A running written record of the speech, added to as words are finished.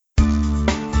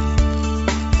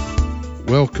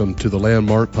Welcome to the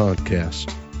Landmark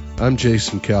Podcast. I'm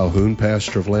Jason Calhoun,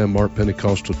 pastor of Landmark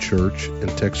Pentecostal Church in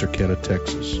Texarkana,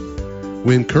 Texas.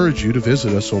 We encourage you to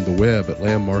visit us on the web at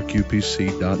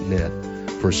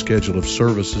landmarkupc.net for a schedule of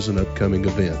services and upcoming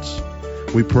events.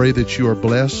 We pray that you are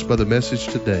blessed by the message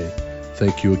today.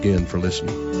 Thank you again for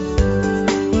listening.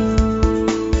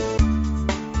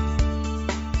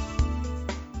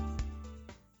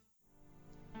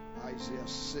 Isaiah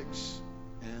 6:1.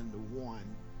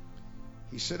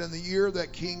 He said, in the year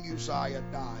that King Uzziah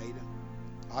died,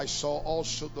 I saw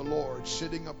also the Lord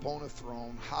sitting upon a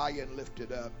throne, high and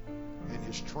lifted up, and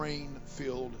his train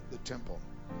filled the temple.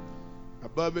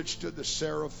 Above it stood the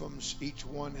seraphims. Each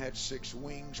one had 6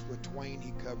 wings. With twain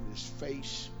he covered his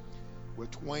face, with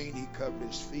twain he covered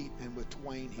his feet, and with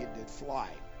twain he did fly.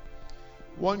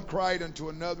 One cried unto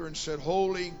another and said,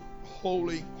 Holy,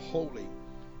 holy, holy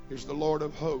is the Lord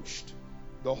of hosts.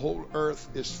 The whole earth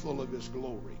is full of his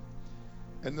glory.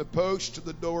 And the post to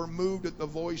the door moved at the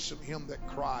voice of him that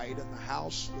cried, and the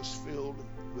house was filled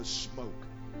with smoke.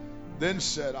 Then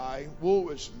said I, Woe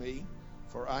is me,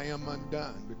 for I am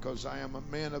undone, because I am a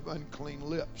man of unclean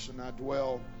lips, and I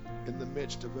dwell in the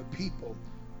midst of a people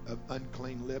of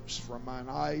unclean lips, for mine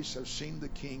eyes have seen the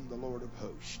King, the Lord of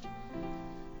hosts.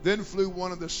 Then flew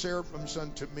one of the seraphims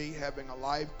unto me, having a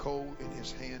live coal in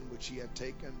his hand, which he had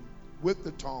taken with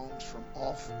the tongs from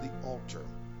off the altar.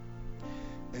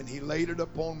 And he laid it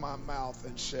upon my mouth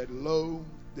and said, Lo,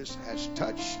 this has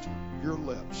touched your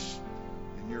lips,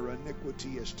 and your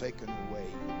iniquity is taken away,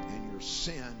 and your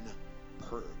sin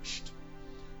purged.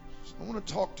 So I want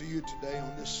to talk to you today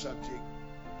on this subject,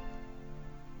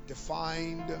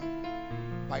 defined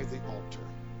by the altar.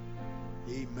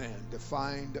 Amen.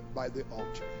 Defined by the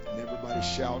altar. And everybody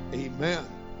shout, Amen.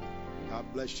 God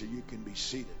bless you. You can be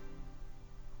seated.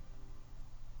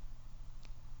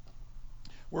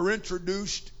 We're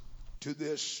introduced to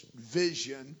this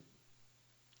vision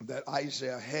that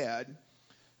Isaiah had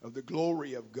of the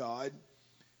glory of God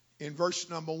in verse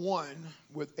number 1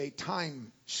 with a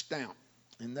time stamp,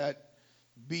 and that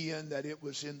being that it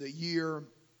was in the year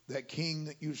that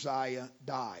King Uzziah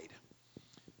died.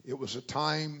 It was a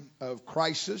time of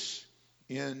crisis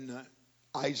in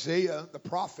Isaiah the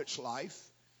prophet's life,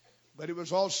 but it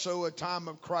was also a time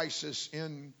of crisis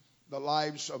in the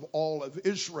lives of all of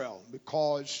Israel,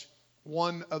 because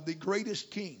one of the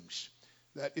greatest kings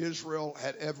that Israel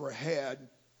had ever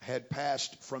had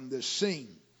passed from this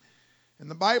scene.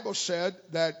 And the Bible said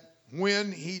that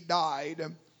when he died,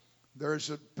 there's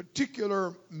a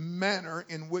particular manner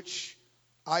in which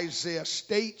Isaiah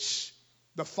states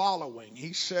the following.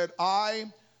 He said, I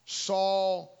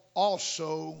saw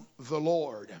also the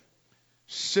Lord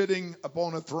sitting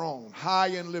upon a throne,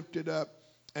 high and lifted up,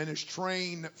 and his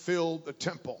train filled the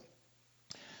temple.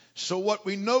 So what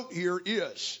we note here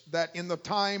is that in the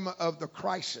time of the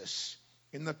crisis,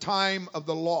 in the time of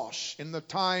the loss, in the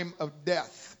time of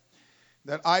death,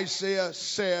 that Isaiah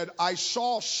said, I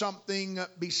saw something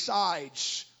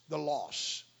besides the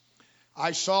loss.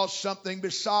 I saw something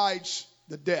besides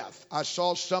the death. I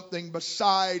saw something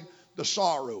beside the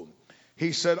sorrow.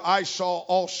 He said, I saw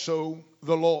also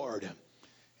the Lord.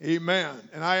 Amen.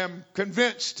 And I am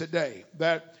convinced today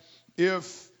that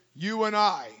if you and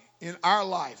I, in our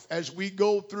life, as we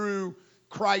go through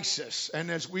crisis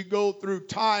and as we go through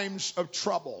times of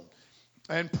trouble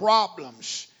and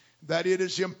problems, that it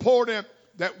is important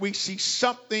that we see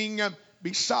something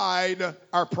beside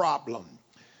our problem.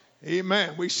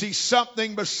 Amen. We see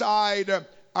something beside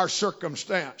our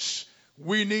circumstance.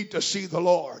 We need to see the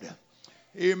Lord.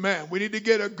 Amen. We need to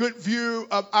get a good view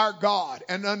of our God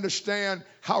and understand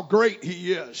how great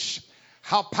he is,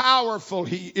 how powerful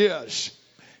he is,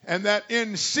 and that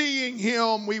in seeing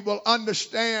him, we will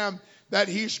understand that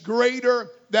he's greater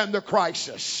than the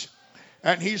crisis,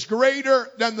 and he's greater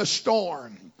than the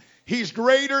storm. He's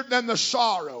greater than the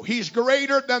sorrow. He's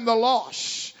greater than the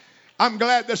loss. I'm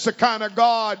glad that's the kind of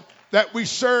God that we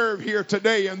serve here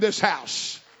today in this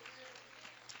house.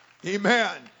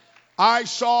 Amen. I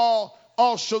saw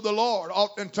also the Lord.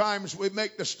 Oftentimes we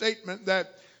make the statement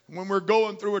that when we're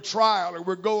going through a trial or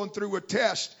we're going through a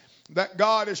test, that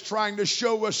God is trying to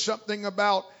show us something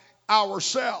about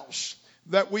ourselves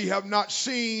that we have not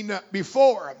seen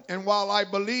before. And while I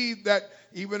believe that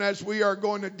even as we are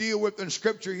going to deal with in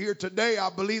Scripture here today, I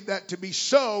believe that to be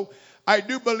so, I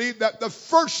do believe that the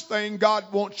first thing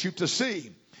God wants you to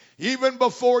see, even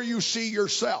before you see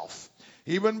yourself,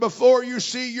 even before you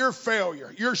see your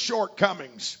failure, your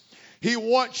shortcomings, he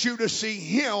wants you to see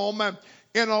him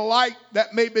in a light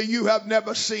that maybe you have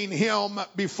never seen him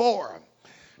before.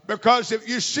 Because if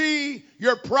you see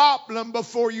your problem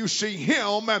before you see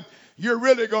him, you're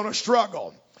really going to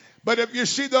struggle. But if you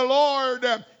see the Lord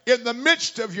in the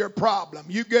midst of your problem,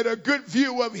 you get a good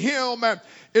view of him,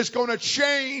 it's going to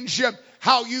change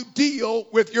how you deal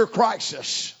with your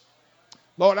crisis.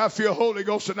 Lord, I feel Holy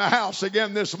Ghost in the house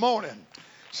again this morning.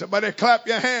 Somebody clap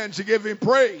your hands and give him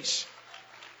praise.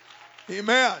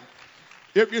 Amen.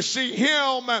 If you see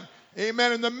him,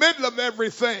 amen, in the middle of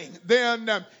everything, then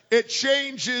it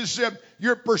changes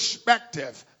your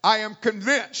perspective. I am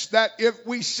convinced that if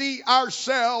we see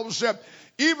ourselves,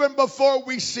 even before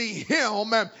we see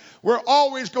him, we're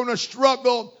always going to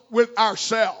struggle with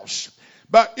ourselves.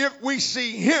 But if we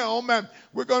see him,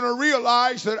 we're going to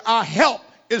realize that our help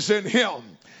is in him.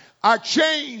 Our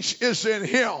change is in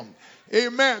him.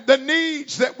 Amen. The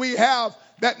needs that we have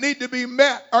that need to be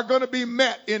met are going to be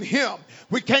met in him.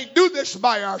 We can't do this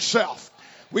by ourselves.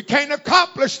 We can't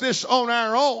accomplish this on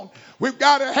our own. We've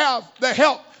got to have the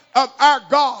help of our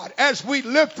God as we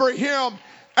live for him,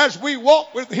 as we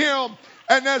walk with him,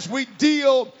 and as we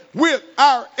deal with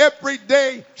our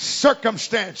everyday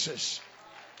circumstances.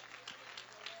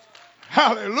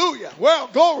 Hallelujah. Well,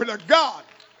 glory to God.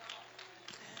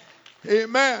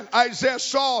 Amen. Isaiah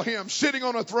saw him sitting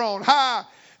on a throne, high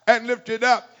and lifted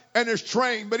up, and his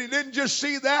train. But he didn't just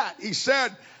see that. He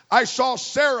said, I saw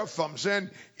seraphims, and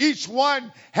each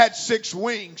one had 6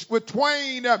 wings. With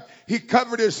twain he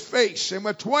covered his face, and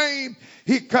with twain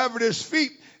he covered his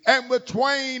feet, and with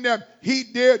twain he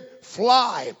did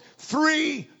fly.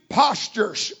 3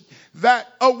 postures that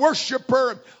a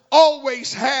worshiper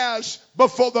always has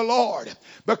before the Lord,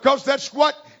 because that's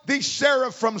what these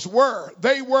seraphims were.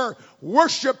 They were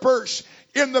worshipers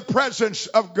in the presence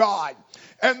of God.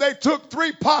 And they took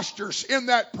 3 postures in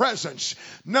that presence.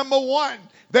 Number 1,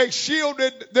 they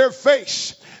shielded their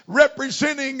face,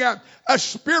 representing a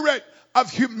spirit of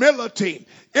humility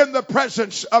in the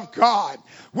presence of God.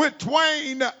 With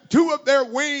twain, 2 of their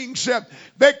wings,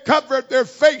 they covered their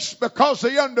face because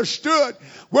they understood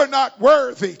we're not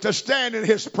worthy to stand in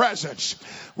his presence.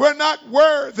 We're not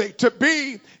worthy to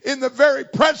be in the very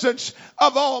presence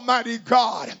of Almighty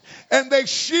God. And they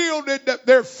shielded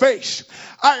their face.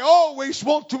 I always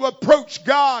want to approach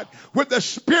God with the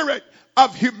spirit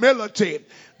of humility.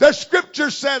 The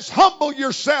scripture says, humble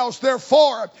yourselves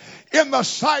therefore in the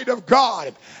sight of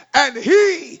God, and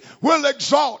he will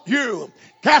exalt you.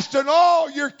 Casting all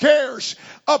your cares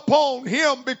upon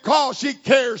him because he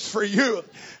cares for you.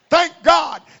 Thank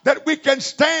God that we can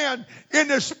stand in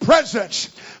his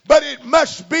presence, but it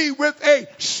must be with a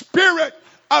spirit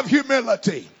of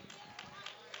humility.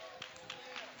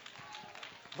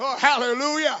 Oh,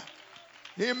 hallelujah.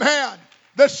 Amen.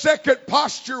 The second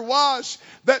posture was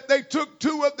that they took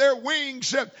 2 of their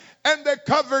wings and they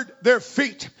covered their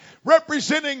feet,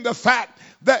 representing the fact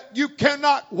that you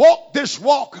cannot walk this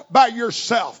walk by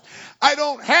yourself. I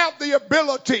don't have the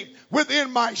ability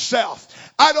within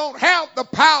myself. I don't have the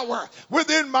power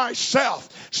within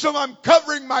myself. So I'm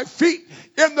covering my feet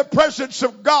in the presence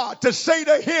of God to say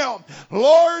to him,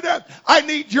 Lord, I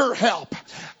need your help.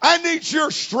 I need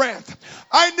your strength.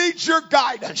 I need your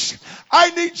guidance. I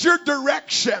need your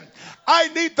direction. I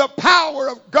need the power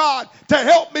of God to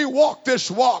help me walk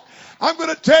this walk. I'm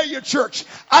going to tell you, church,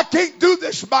 I can't do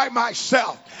this by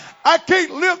myself. I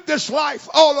can't live this life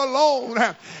all alone.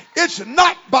 It's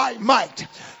not by might,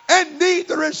 and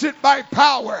neither is it by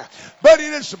power, but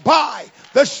it is by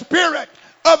the Spirit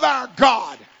of our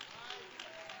God.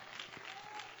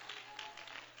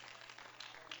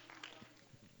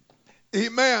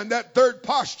 Amen. That third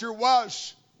posture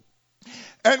was,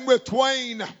 and with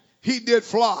twain he did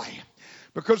fly.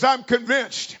 Because I'm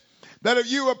convinced that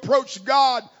if you approach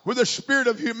God with a spirit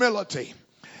of humility,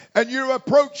 and you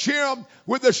approach him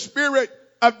with a spirit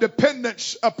of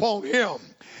dependence upon him,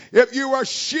 if you are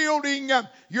shielding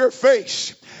your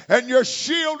face and you're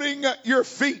shielding your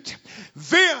feet,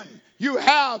 then you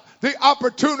have the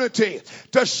opportunity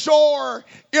to soar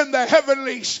in the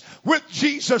heavenlies with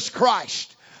Jesus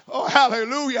Christ. Oh,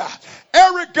 hallelujah.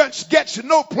 Arrogance gets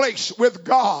no place with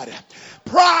God.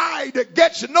 Pride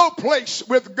gets no place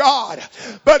with God,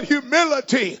 but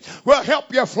humility will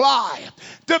help you fly.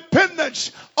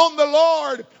 Dependence on the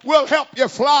Lord will help you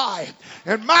fly.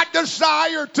 And my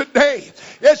desire today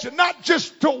is not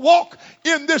just to walk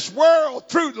in this world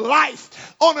through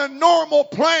life on a normal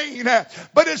plane,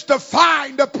 but it's to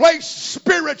find a place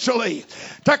spiritually,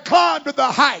 to climb to the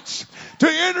heights, to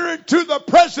enter into the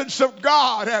presence of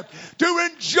God, to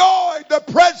enjoy the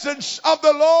presence of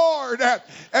the Lord,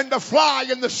 and to fly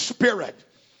in the Spirit.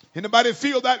 Anybody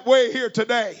feel that way here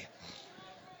today?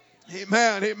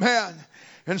 Amen, amen.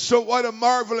 And so what a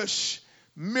marvelous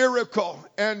miracle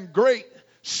and great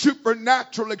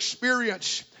supernatural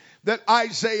experience that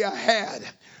Isaiah had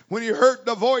when he heard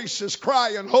the voices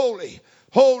crying, "Holy,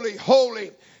 holy,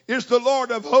 holy is the Lord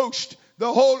of hosts.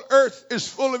 The whole earth is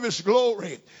full of his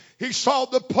glory." He saw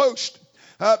the post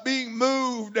being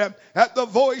moved at the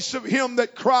voice of him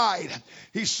that cried.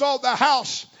 He saw the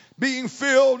house being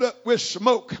filled with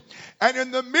smoke. And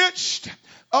in the midst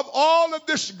of all of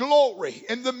this glory,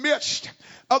 in the midst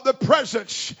of the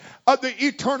presence of the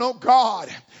eternal God,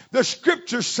 the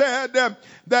scripture said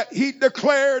that he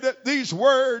declared these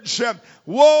words,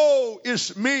 "Woe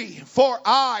is me, for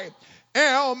I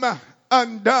am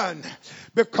undone,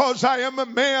 because I am a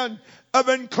man of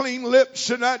unclean lips,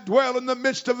 and I dwell in the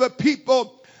midst of a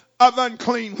people of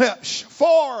unclean lips.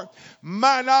 For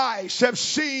mine eyes have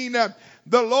seen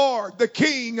the Lord, the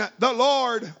King, the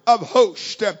Lord of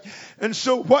hosts." And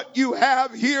so what you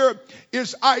have here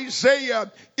is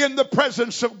Isaiah in the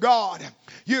presence of God.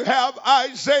 You have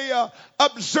Isaiah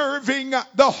observing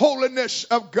the holiness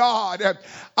of God.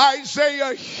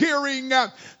 Isaiah hearing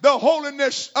the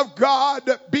holiness of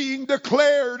God being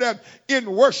declared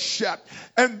in worship.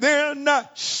 And then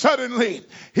suddenly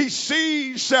he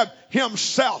sees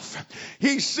himself.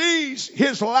 He sees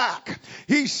his lack.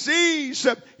 He sees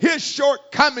his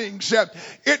shortcomings.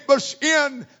 It was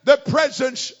in the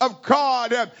presence of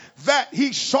God that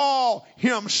he saw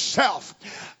himself.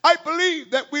 I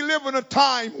believe that we live in a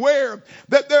time where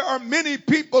that there are many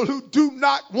people who do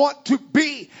not want to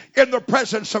be in the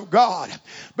presence of God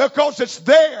because it's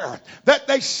there that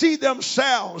they see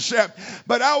themselves.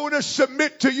 But I want to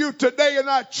submit to you today, and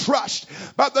I trust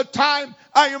by the time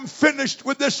I am finished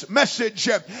with this message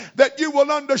that you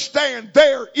will understand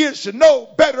there is no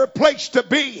better place to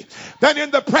be than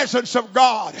in the presence of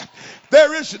God.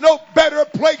 There is no better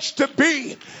place to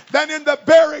be than in the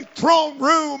very throne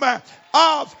room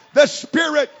of the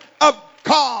Spirit of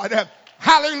God.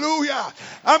 Hallelujah.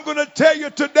 I'm going to tell you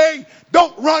today,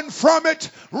 don't run from it,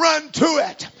 run to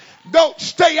it. Don't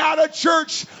stay out of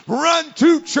church, run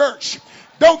to church.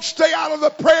 Don't stay out of the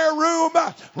prayer room,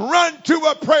 run to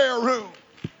a prayer room.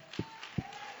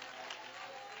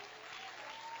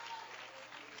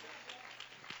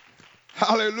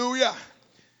 Hallelujah.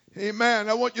 Amen.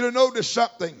 I want you to notice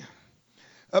something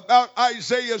about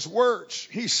Isaiah's words.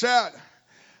 He said,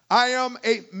 "I am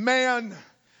a man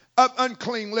of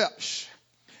unclean lips,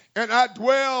 and I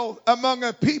dwell among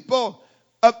a people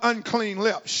of unclean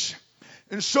lips."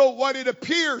 And so what it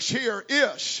appears here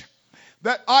is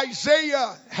that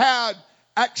Isaiah had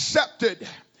accepted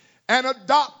and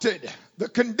adopted the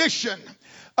condition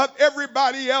of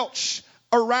everybody else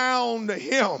around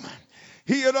him.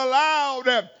 He had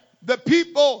allowed the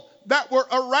people that were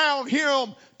around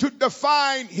him to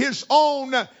define his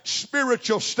own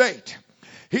spiritual state.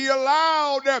 He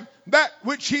allowed that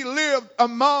which he lived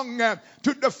among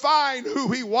to define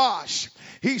who he was.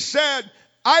 He said,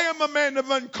 "I am a man of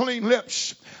unclean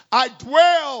lips. I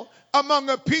dwell among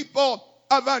a people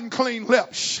of unclean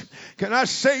lips." Can I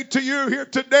say to you here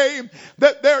today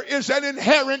that there is an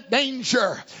inherent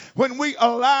danger when we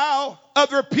allow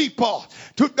other people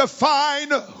to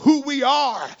define who we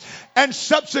are and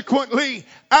subsequently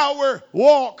our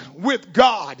walk with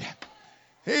God.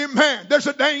 Amen. There's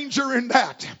a danger in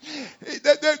that.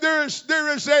 There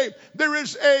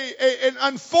is an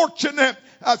unfortunate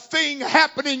thing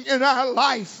happening in our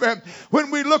life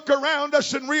when we look around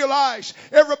us and realize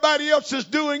everybody else is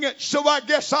doing it, so I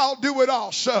guess I'll do it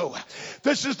also.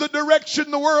 This is the direction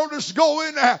the world is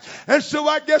going, and so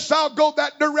I guess I'll go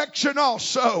that direction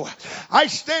also. I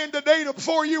stand today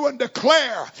before you and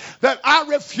declare that I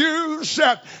refuse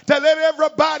to let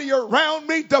everybody around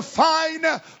me define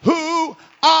who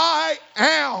I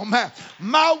am.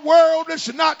 My world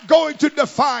is not going to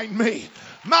define me.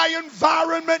 My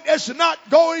environment is not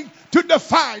going to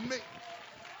define me.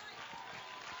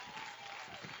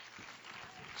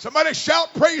 Somebody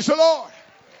shout, "Praise the Lord."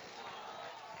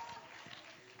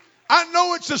 I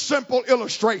know it's a simple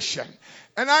illustration,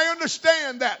 and I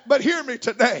understand that, but hear me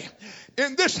today.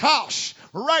 In this house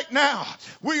right now,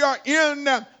 we are in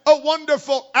a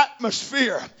wonderful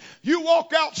atmosphere. You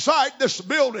walk outside this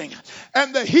building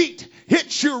and the heat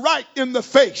hits you right in the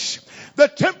face. The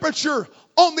temperature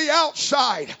on the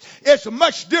outside is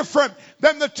much different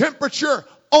than the temperature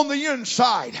on the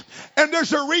inside. And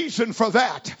there's a reason for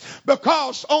that.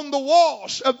 Because on the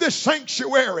walls of this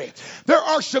sanctuary, there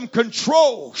are some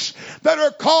controls that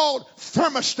are called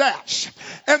thermostats.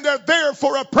 And they're there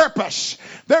for a purpose.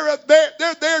 They're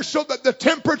there so that the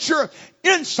temperature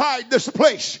inside this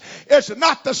place is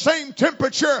not the same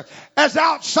temperature as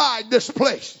outside this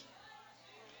place.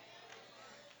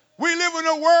 We live in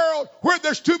a world where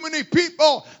there's too many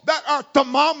people that are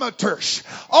thermometers.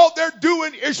 All they're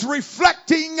doing is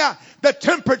reflecting the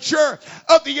temperature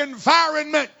of the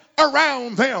environment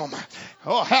around them.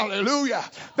 Oh, hallelujah.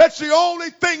 That's the only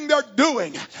thing they're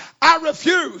doing. I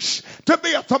refuse to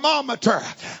be a thermometer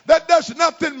that does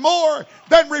nothing more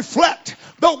than reflect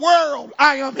the world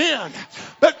I am in.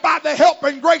 But by the help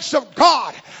and grace of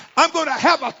God, I'm going to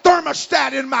have a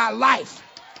thermostat in my life.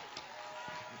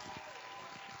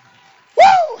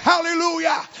 Woo!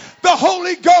 Hallelujah. The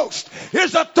Holy Ghost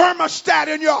is a thermostat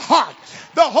in your heart.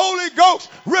 The Holy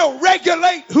Ghost will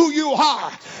regulate who you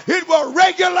are. It will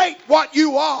regulate what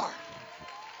you are.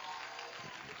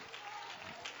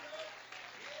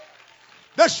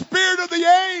 The spirit of the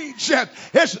age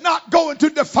is not going to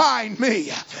define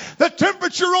me. The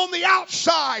temperature on the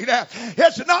outside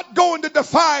is not going to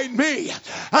define me.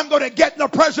 I'm going to get in the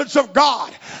presence of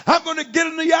God. I'm going to get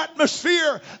in the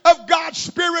atmosphere of God's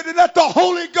Spirit and let the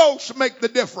Holy Ghost make the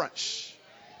difference.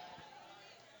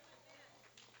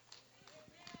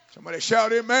 Somebody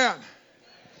shout amen.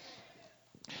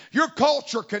 Your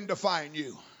culture can define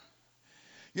you.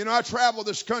 You know, I travel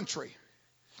this country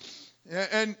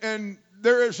and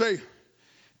there is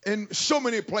in so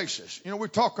many places, you know, we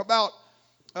talk about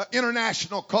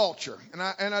international culture,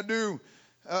 and I do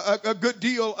a good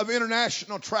deal of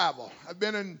international travel. I've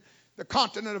been in the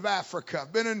continent of Africa.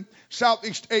 I've been in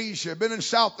Southeast Asia. I've been in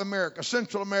South America,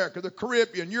 Central America, the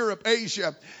Caribbean, Europe,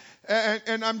 Asia.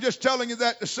 And I'm just telling you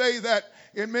that to say that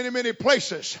in many, many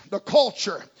places, the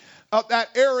culture of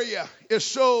that area is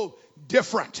so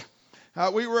different.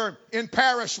 We were in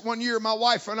Paris one year, my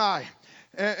wife and I.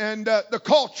 And the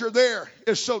culture there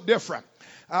is so different.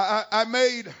 I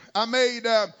made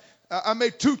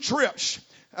 2 trips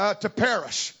to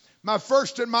Paris, my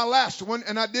first and my last one,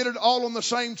 and I did it all on the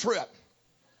same trip.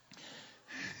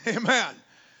 Amen.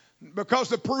 Because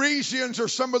the Parisians are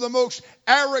some of the most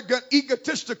arrogant,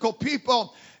 egotistical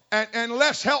people and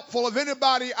less helpful of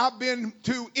anybody I've been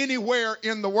to anywhere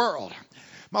in the world.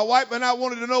 My wife and I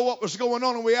wanted to know what was going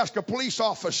on, and we asked a police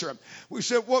officer. We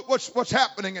said, what's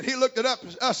happening? And he looked at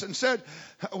us and said,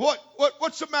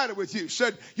 what's the matter with you?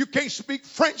 Said, you can't speak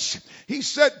French. He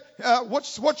said,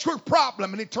 what's your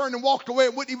problem? And he turned and walked away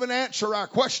and wouldn't even answer our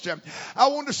question. I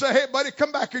wanted to say, hey, buddy,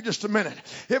 come back here just a minute.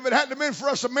 If it hadn't been for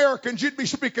us Americans, you'd be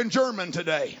speaking German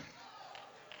today.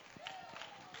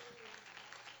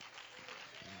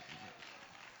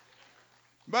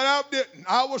 But I didn't.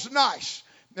 I was nice.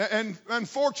 And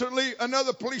unfortunately,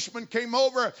 another policeman came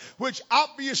over, which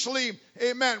obviously,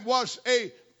 amen, was a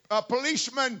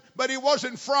policeman, but he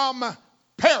wasn't from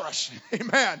Paris,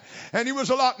 amen. And he was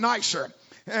a lot nicer.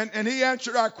 And he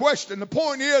answered our question. The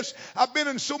point is, I've been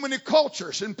in so many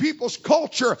cultures, and people's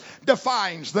culture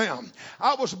defines them.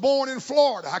 I was born in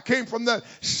Florida. I came from the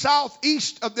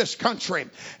southeast of this country.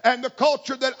 And the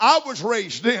culture that I was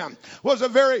raised in was a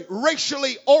very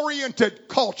racially oriented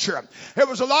culture. There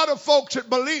was a lot of folks that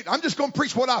believed. I'm just going to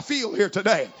preach what I feel here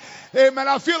today. Amen.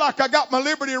 I feel like I got my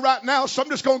liberty right now, so I'm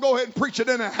just going to go ahead and preach it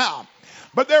anyhow.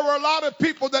 But there were a lot of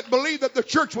people that believed that the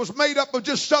church was made up of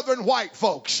just southern white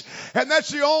folks. And that's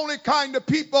the only kind of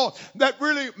people that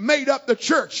really made up the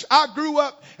church. I grew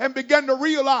up and began to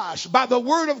realize by the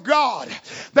word of God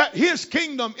that his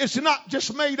kingdom is not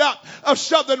just made up of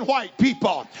southern white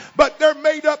people, but they're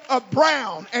made up of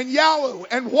brown and yellow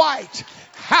and white.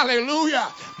 Hallelujah.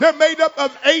 They're made up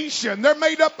of Asian. They're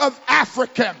made up of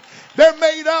African. They're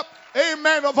made up,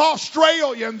 amen, of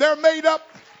Australian. They're made up.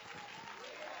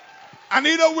 I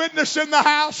need a witness in the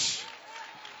house.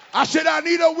 I said, I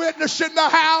need a witness in the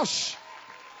house.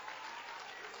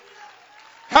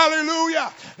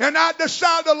 Hallelujah. And I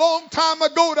decided a long time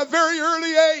ago at a very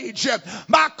early age,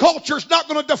 my culture's not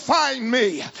going to define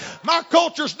me. My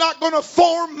culture's not going to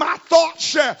form my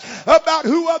thoughts about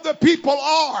who other people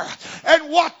are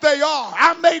and what they are.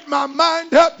 I made my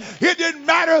mind up. It didn't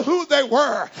matter who they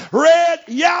were. Red,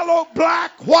 yellow,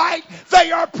 black, white.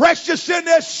 They are precious in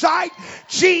His sight.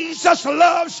 Jesus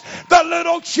loves the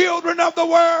little children of the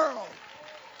world.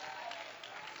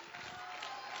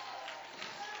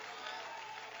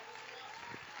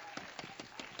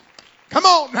 Come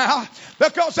on now,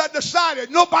 because I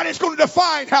decided nobody's going to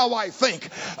define how I think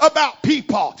about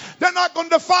people. They're not going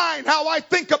to define how I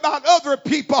think about other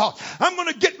people. I'm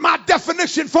going to get my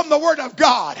definition from the Word of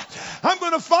God. I'm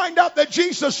going to find out that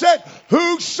Jesus said,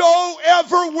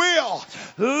 whosoever will,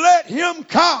 let him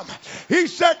come. He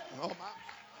said, oh my.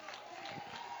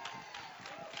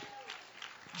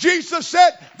 Jesus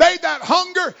said, they that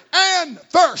hunger and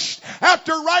thirst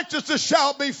after righteousness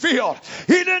shall be filled.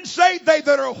 He didn't say they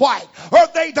that are white or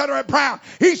they that are brown.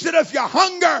 He said, if you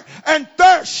hunger and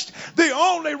thirst, the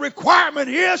only requirement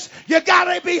is you got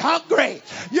to be hungry.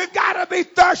 You got to be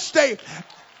thirsty.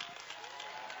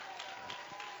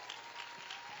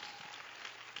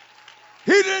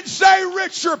 He didn't say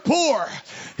rich or poor.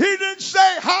 He didn't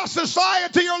say high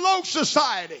society or low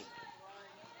society.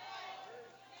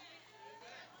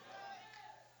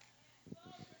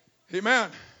 Amen.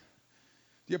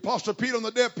 The Apostle Peter on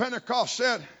the day of Pentecost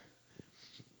said,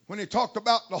 when he talked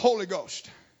about the Holy Ghost,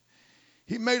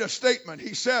 he made a statement.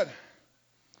 He said,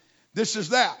 this is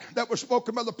that was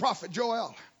spoken by the prophet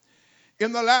Joel.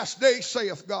 In the last days,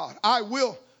 saith God, I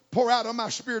will pour out of my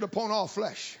spirit upon all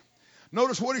flesh.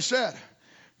 Notice what he said.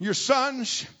 Your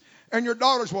sons and your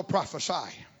daughters will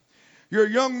prophesy. Your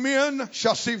young men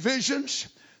shall see visions.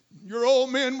 Your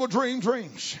old men will dream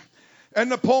dreams.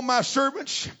 And upon my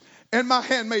servants and my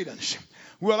handmaidens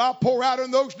will I pour out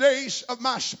in those days of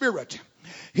my spirit.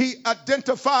 He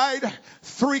identified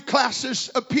 3 classes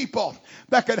of people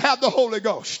that could have the Holy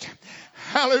Ghost.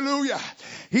 Hallelujah.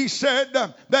 He said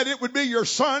that it would be your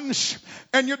sons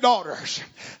and your daughters.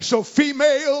 So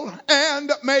female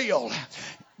and male.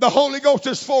 The Holy Ghost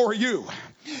is for you.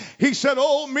 He said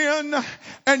old men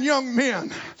and young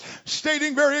men,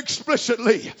 stating very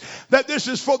explicitly that this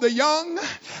is for the young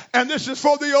and this is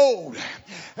for the old.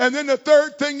 And then the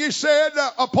third thing he said,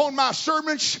 upon my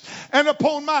servants and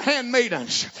upon my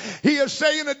handmaidens. He is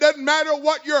saying it doesn't matter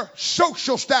what your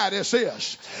social status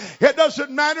is. It doesn't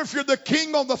matter if you're the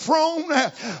king on the throne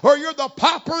or you're the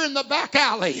pauper in the back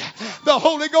alley. The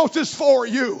Holy Ghost is for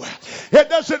you. It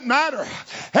doesn't matter.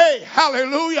 Hey,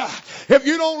 hallelujah. If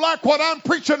you don't like what I'm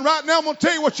preaching right now, I'm going to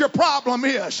tell you what your problem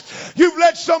is. You've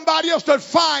let somebody else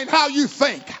define how you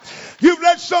think. You've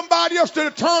let somebody else to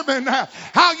determine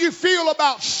how you feel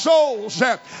about souls.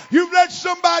 You've let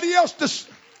somebody else to...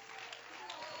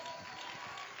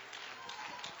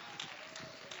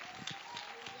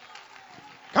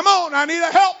 Come on, I need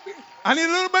a help. I need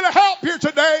a little bit of help here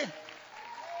today.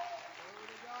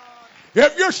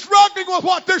 If you're struggling with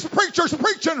what this preacher's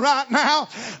preaching right now,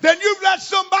 then you've let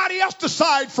somebody else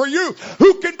decide for you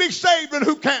who can be saved and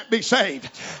who can't be saved.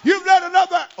 You've let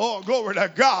another, oh, glory to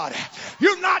God.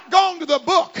 You've not gone to the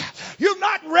book. You've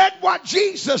not read what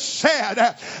Jesus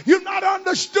said. You've not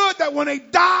understood that when he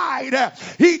died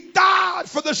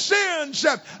for the sins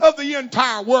of the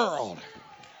entire world.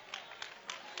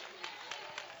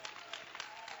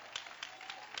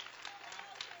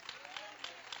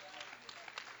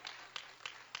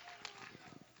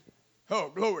 Oh,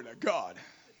 glory to God.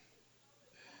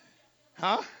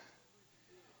 Huh?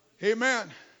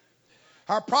 Amen.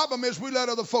 Our problem is we let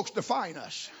other folks define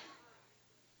us.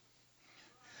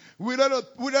 We let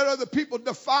other people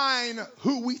define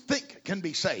who we think can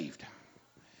be saved.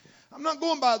 I'm not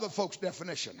going by other folks'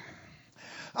 definition.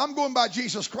 I'm going by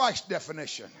Jesus Christ's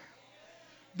definition.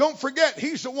 Don't forget,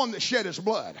 he's the one that shed his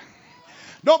blood.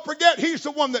 Don't forget, he's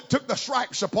the one that took the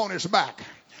stripes upon his back.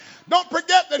 Don't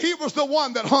forget that he was the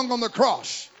one that hung on the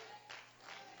cross.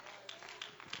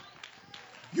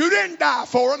 You didn't die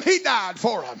for him. He died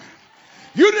for him.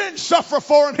 You didn't suffer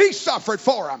for him. He suffered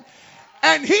for him.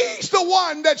 And he's the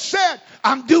one that said,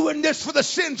 I'm doing this for the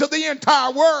sins of the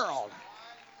entire world.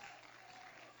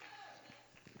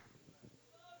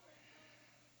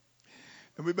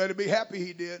 And we better be happy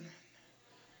he did.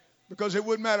 Because it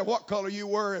wouldn't matter what color you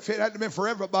were. If it hadn't been for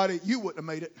everybody, you wouldn't have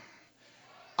made it.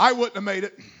 I wouldn't have made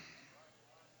it.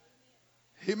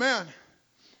 Amen.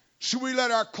 Should we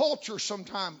let our culture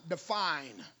sometime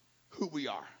define who we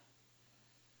are?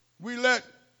 We let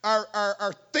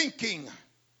our thinking,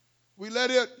 we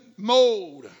let it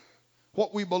mold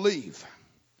what we believe.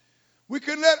 We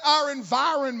can let our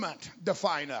environment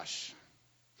define us.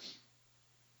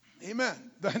 Amen.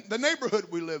 The neighborhood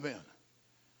we live in.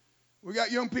 We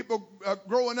got young people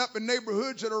growing up in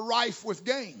neighborhoods that are rife with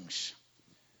gangs.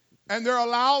 And they're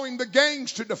allowing the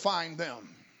gangs to define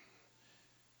them.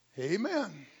 Amen.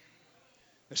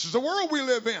 This is the world we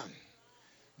live in.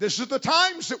 This is the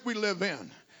times that we live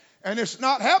in. And it's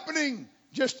not happening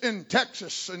just in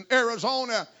Texas and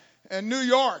Arizona and New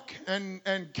York and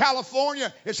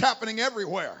California. It's happening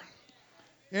everywhere.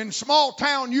 In small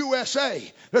town USA,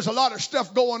 there's a lot of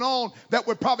stuff going on that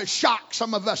would probably shock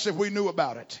some of us if we knew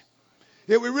about it.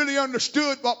 If we really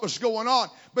understood what was going on.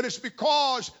 But it's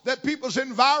because that people's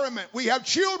environment. We have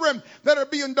children that are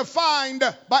being defined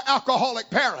by alcoholic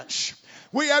parents.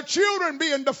 We have children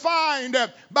being defined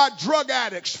by drug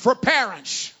addicts for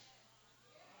parents.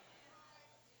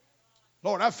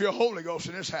 Lord, I feel Holy Ghost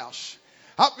in this house.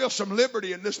 I feel some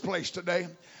liberty in this place today.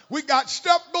 We got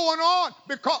stuff going on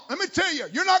because, let me tell you,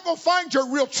 you're not going to find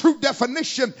your real true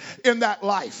definition in that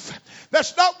life.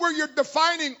 That's not where your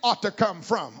defining ought to come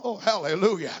from. Oh,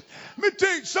 hallelujah. Let me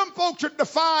tell you, some folks are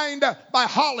defined by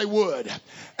Hollywood,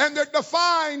 and they're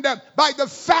defined by the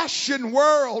fashion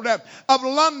world of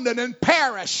London and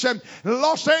Paris and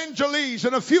Los Angeles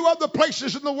and a few other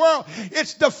places in the world.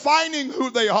 It's defining who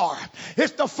they are.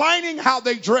 It's defining how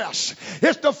they dress.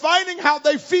 It's defining how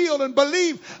they feel and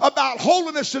believe about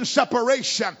holiness and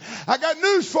separation. I got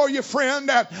news for you,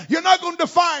 friend. You're not going to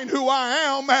define who I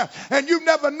am, and you've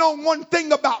never known one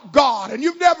thing about God, and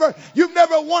you've never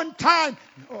one time.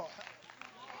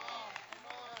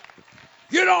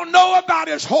 You don't know about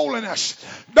His holiness.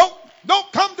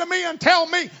 Don't come to me and tell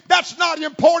me that's not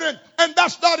important, and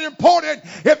that's not important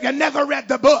if you never read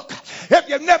the book, if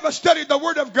you've never studied the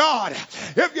Word of God,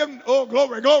 if you, oh,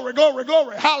 glory, glory, glory,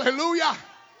 glory, hallelujah.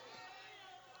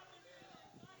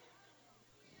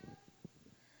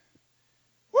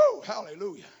 Woo,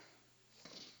 hallelujah.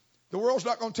 The world's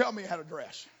not going to tell me how to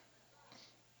dress.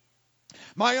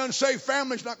 My unsaved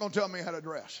family's not going to tell me how to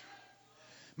dress.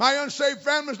 My unsaved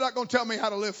family's not going to tell me how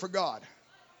to live for God.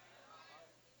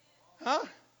 Huh?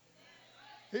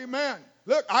 Amen.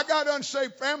 Look, I got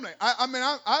unsaved family.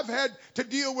 I've had to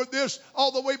deal with this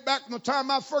all the way back from the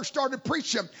time I first started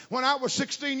preaching when I was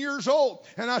 16 years old.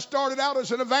 And I started out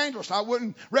as an evangelist. I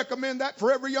wouldn't recommend that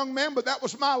for every young man, but that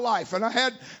was my life. And I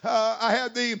had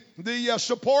the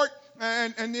support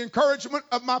and the encouragement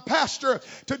of my pastor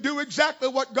to do exactly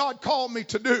what God called me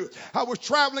to do. I was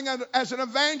traveling as an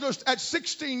evangelist at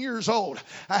 16 years old.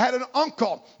 I had an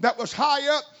uncle that was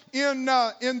high up in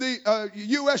the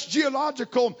U.S.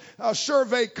 Geological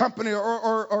Survey Company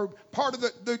or part of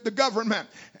the government.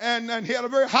 And he had a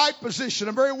very high position,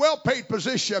 a very well-paid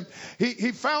position.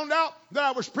 He found out that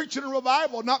I was preaching a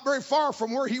revival not very far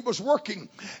from where he was working.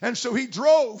 And so he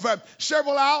drove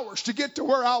several hours to get to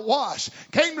where I was.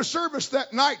 Came to service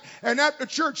that night, and after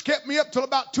church kept me up till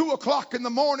about 2 o'clock in the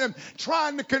morning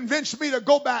trying to convince me to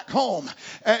go back home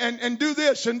and do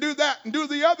this and do that and do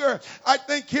the other. I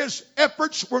think his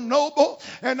efforts were noble,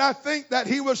 and I think that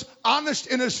he was honest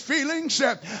in his feelings.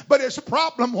 But his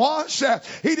problem was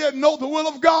he didn't know the will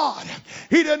of God.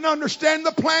 He didn't understand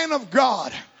the plan of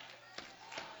God.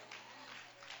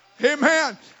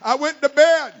 Amen. I went to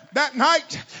bed that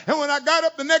night, and when I got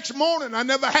up the next morning, I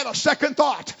never had a second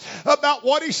thought about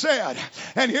what he said.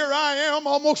 And here I am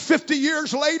almost 50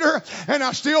 years later, and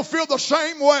I still feel the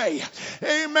same way.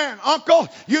 Amen. Uncle,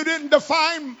 you didn't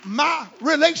define my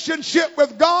relationship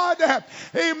with God.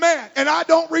 Amen. And I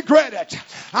don't regret it.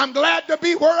 I'm glad to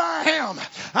be where I am.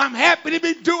 I'm happy to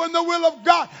be doing the will of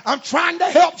God. I'm trying to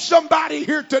help somebody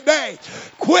here today.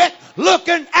 Quit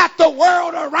looking at the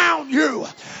world around you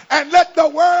and let the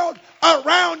world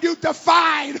around you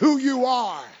define who you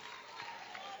are.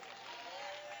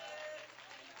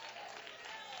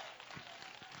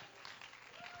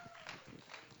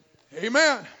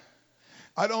 Amen.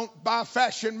 I don't buy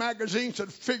fashion magazines to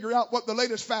figure out what the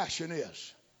latest fashion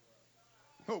is.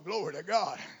 Oh, glory to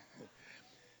God.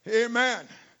 Amen.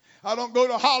 I don't go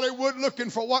to Hollywood looking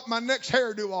for what my next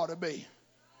hairdo ought to be.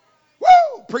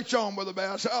 Woo! Preach on, Brother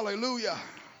Bass. Hallelujah.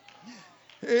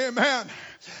 Amen.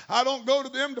 I don't go to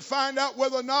them to find out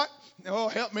whether or not, oh,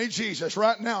 help me, Jesus.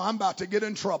 Right now, I'm about to get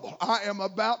in trouble. I am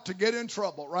about to get in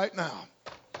trouble right now.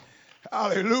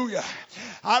 Hallelujah.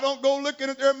 I don't go looking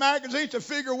at their magazines to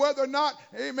figure whether or not,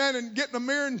 amen, and get in a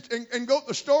mirror and go to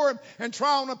the store and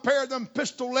try on a pair of them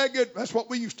pistol-legged, that's what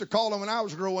we used to call them when I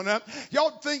was growing up. Y'all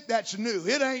think that's new.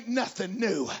 It ain't nothing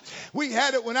new. We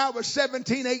had it when I was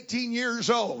 17, 18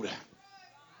 years old.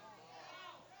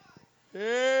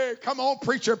 Hey, come on,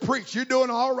 preacher, preach. You're doing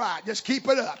all right. Just keep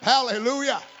it up.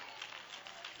 Hallelujah.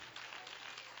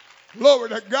 Glory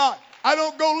to God. I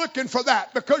don't go looking for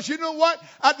that because you know what?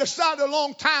 I decided a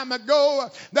long time ago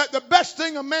that the best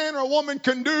thing a man or a woman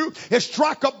can do is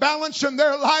strike a balance in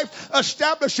their life,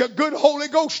 establish a good Holy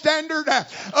Ghost standard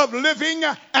of living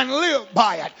and live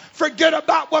by it. Forget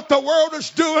about what the world is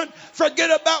doing.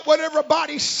 Forget about what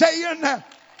everybody's saying.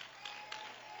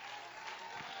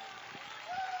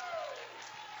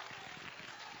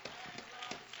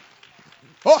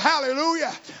 Oh,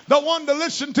 hallelujah. The one to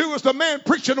listen to is the man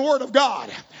preaching the word of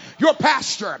God. Your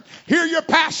pastor. Hear your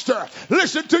pastor.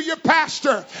 Listen to your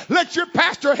pastor. Let your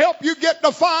pastor help you get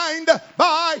defined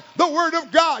by the word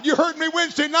of God. You heard me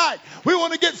Wednesday night. We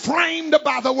want to get framed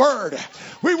by the word.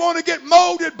 We want to get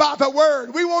molded by the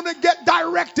word. We want to get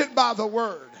directed by the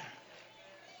word.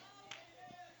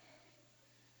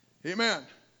 Amen.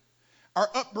 Our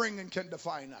upbringing can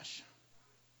define us.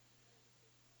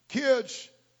 Kids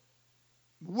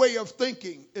way of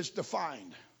thinking is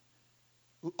defined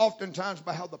oftentimes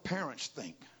by how the parents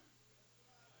think.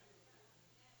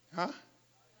 Huh?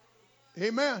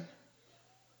 Amen.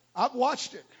 I've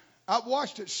watched it. I've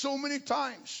watched it so many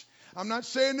times. I'm not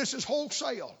saying this is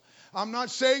wholesale. I'm not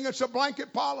saying it's a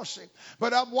blanket policy,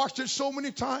 but I've watched it so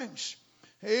many times.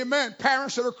 Amen.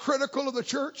 Parents that are critical of the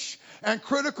church and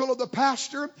critical of the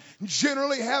pastor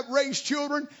generally have raised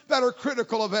children that are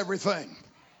critical of everything.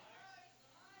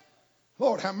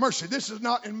 Lord have mercy. This is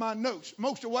not in my notes.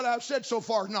 Most of what I've said so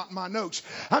far is not in my notes.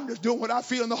 I'm just doing what I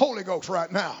feel in the Holy Ghost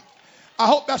right now. I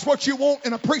hope that's what you want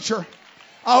in a preacher.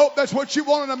 I hope that's what you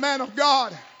want in a man of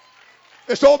God.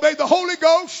 Is to obey the Holy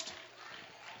Ghost.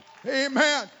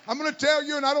 Amen. I'm going to tell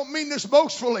you, and I don't mean this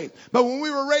boastfully, but when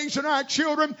we were raising our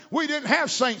children, we didn't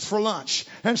have saints for lunch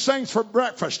and saints for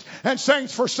breakfast and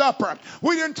saints for supper.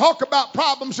 We didn't talk about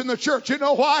problems in the church. You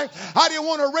know why? I didn't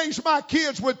want to raise my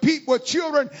kids with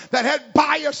children that had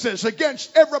biases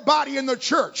against everybody in the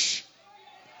church.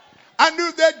 I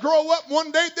knew they'd grow up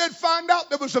one day, they'd find out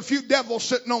there was a few devils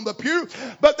sitting on the pew,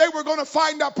 but they were going to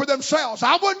find out for themselves.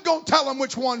 I wasn't going to tell them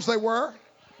which ones they were.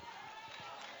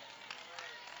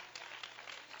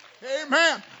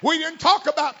 Amen. We didn't talk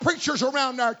about preachers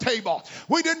around our table.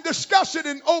 We didn't discuss it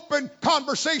in open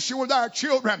conversation with our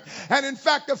children. And in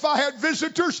fact, if I had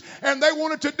visitors and they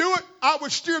wanted to do it, I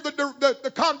would steer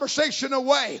the conversation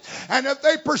away. And if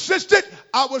they persisted,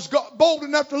 I was bold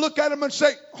enough to look at them and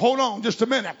say, hold on just a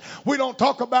minute. We don't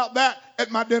talk about that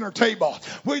at my dinner table.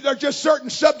 There are just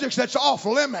certain subjects that's off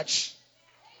limits.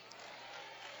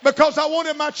 Because I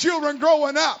wanted my children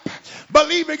growing up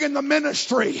believing in the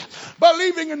ministry,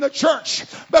 believing in the church,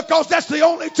 because that's the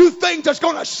only two things that's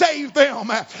going to save them.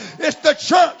 It's the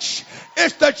church,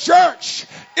 it's the church,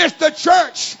 it's the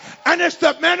church, and it's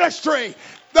the ministry,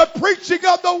 the preaching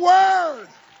of the word.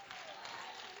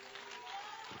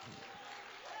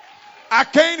 I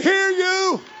can't hear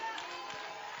you.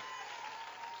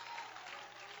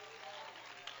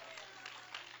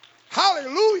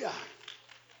 Hallelujah.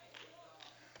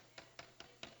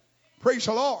 Praise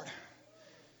the Lord.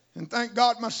 And thank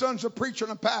God my son's a preacher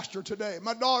and a pastor today.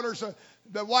 My daughter's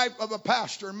the wife of a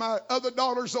pastor. My other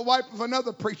daughter's the wife of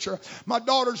another preacher. My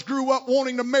daughters grew up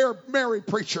wanting to marry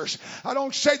preachers. I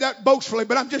don't say that boastfully,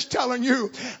 but I'm just telling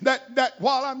you that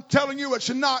while I'm telling you it's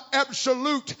not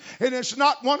absolute and it's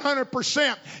not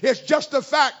 100%, it's just the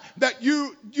fact that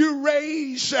you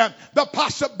raise the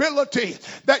possibility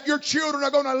that your children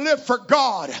are going to live for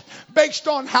God based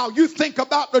on how you think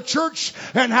about the church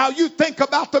and how you think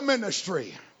about the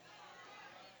ministry.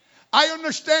 I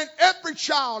understand every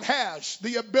child has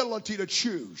the ability to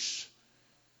choose.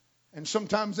 And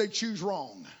sometimes they choose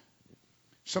wrong.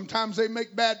 Sometimes they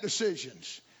make bad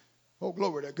decisions. Oh,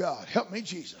 glory to God. Help me,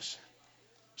 Jesus.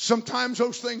 Sometimes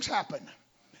those things happen.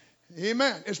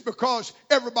 Amen. It's because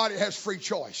everybody has free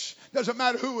choice. Doesn't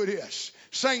matter who it is.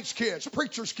 Saints' kids,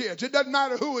 preachers' kids. It doesn't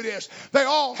matter who it is. They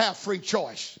all have free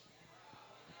choice.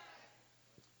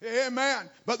 Amen.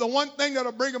 But the one thing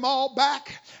that'll bring them all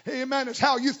back, amen, is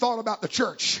how you thought about the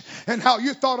church and how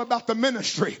you thought about the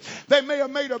ministry. They may have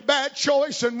made a bad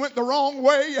choice and went the wrong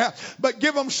way, but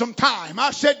give them some time. I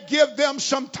said give them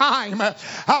some time.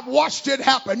 I've watched it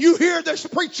happen. You hear this,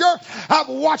 preacher? I've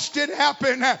watched it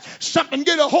happen. Something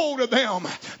get a hold of them.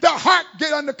 Their heart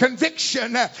get under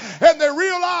conviction, and they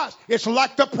realize it's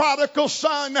like the prodigal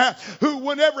son who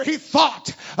whenever he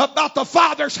thought about the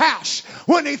Father's house,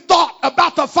 when he thought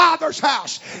about the Father's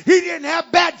house, he didn't have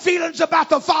bad feelings about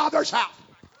the Father's house.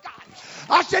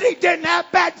 I said he didn't have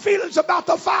bad feelings about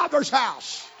the Father's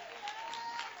house.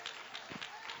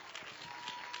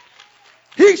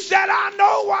 He said, I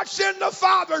know what's in the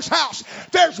Father's house.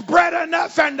 There's bread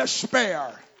enough and to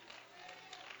spare.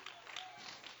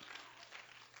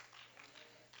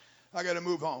 I got to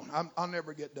move on. I'll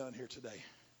never get done here today.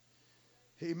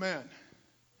 Amen.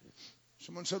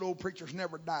 Someone said old preachers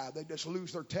never die. They just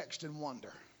lose their text and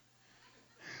wonder.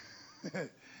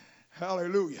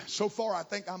 Hallelujah. So far, I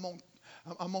think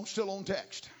I'm still on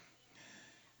text.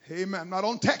 Amen. I'm not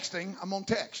on texting. I'm on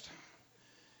text.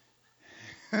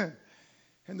 And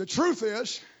the truth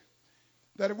is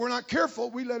that if we're not careful,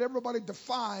 we let everybody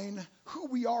define who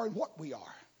we are and what we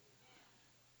are.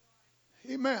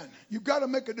 Amen. You've got to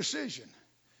make a decision.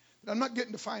 I'm not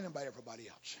getting defined by everybody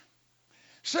else.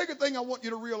 Second thing I want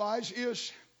you to realize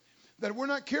is that if we're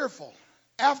not careful,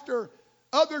 after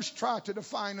others try to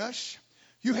define us,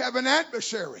 you have an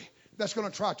adversary that's going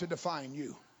to try to define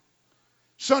you.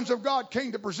 Sons of God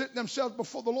came to present themselves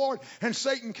before the Lord, and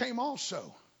Satan came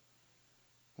also.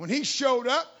 When he showed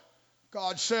up,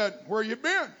 God said, where you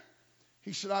been?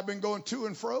 He said, I've been going to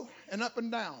and fro and up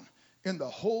and down in the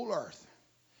whole earth.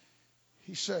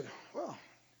 he said, well,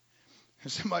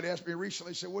 somebody asked me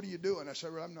recently, said, what are you doing? I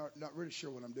said, well, I'm not really sure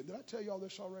what I'm doing. Did I tell you all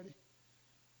this already?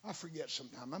 I forget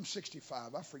sometimes. I'm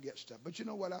 65. I forget stuff. But you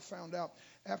know what I found out?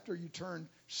 After you turn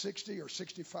 60 or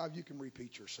 65, you can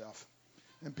repeat yourself.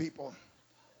 And people,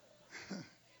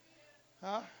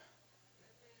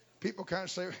 people kind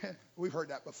of say, we've heard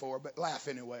that before, but laugh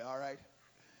anyway, all right?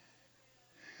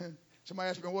 Somebody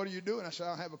asked me, what are you doing? I said, I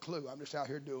don't have a clue. I'm just out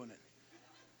here doing it.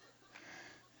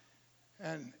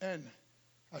 And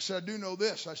I said, I do know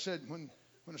this. I said, when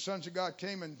the sons of God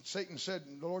came and Satan said,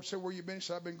 the Lord said, where you been? He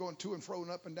said, I've been going to and fro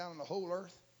and up and down in the whole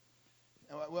earth.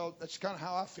 And well, that's kind of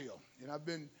how I feel. And I've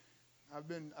been,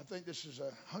 I think this is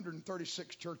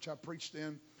 136 church I preached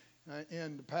in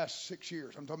the past 6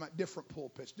 years. I'm talking about different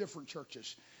pulpits, different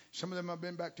churches. Some of them I've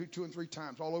been back to 2 and 3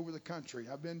 times all over the country.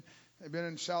 I've been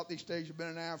in Southeast Asia, been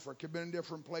in Africa, been in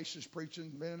different places preaching,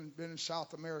 been in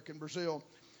South America and Brazil.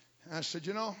 And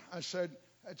I said,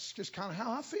 that's just kind of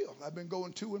how I feel. I've been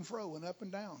going to and fro and up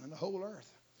and down in the whole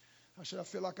earth. I said, I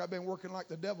feel like I've been working like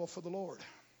the devil for the Lord.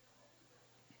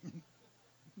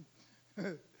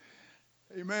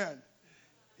 Amen.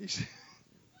 He said,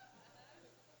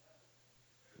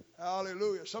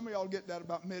 hallelujah. Some of y'all get that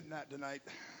about midnight tonight.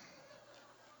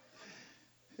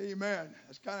 Amen.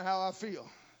 That's kind of how I feel.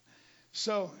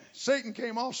 So Satan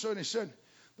came also and he said,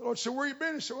 the Lord said, where you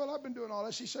been? He said, well, I've been doing all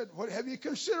this. He said, what have you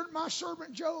considered my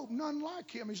servant Job? None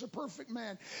like him. He's a perfect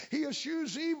man. He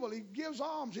eschews evil. He gives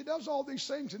alms. He does all these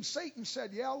things. And Satan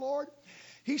said, yeah, Lord.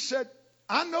 He said,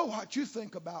 I know what you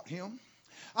think about him.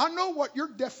 I know what your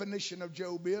definition of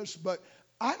Job is, but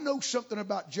I know something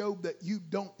about Job that you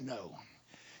don't know.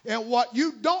 And what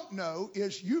you don't know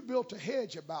is you built a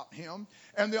hedge about him.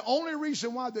 And the only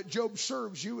reason why that Job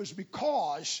serves you is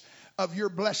because of your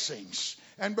blessings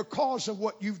and because of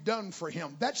what you've done for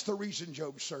him. That's the reason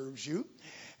Job serves you.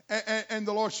 And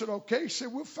the Lord said, okay. He said,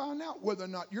 we'll find out whether or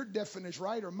not your definition is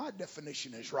right or my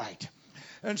definition is right.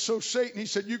 And so Satan, he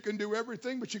said, you can do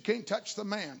everything, but you can't touch the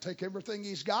man. Take everything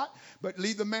he's got, but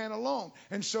leave the man alone.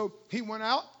 And so he went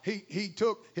out, he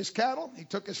took his cattle, he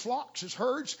took his flocks, his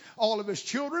herds, all of his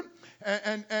children,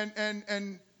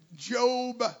 and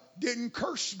Job didn't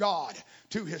curse God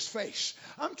to his face.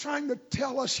 I'm trying to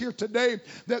tell us here today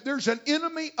that there's an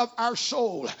enemy of our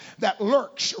soul that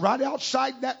lurks right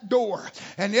outside that door.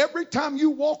 And every time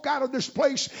you walk out of this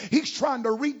place, he's trying to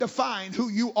redefine who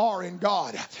you are in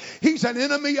God. He's an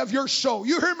enemy of your soul.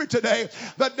 You hear me today?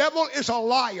 The devil is a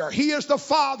liar. He is the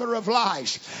father of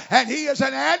lies. And he is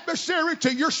an adversary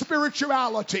to your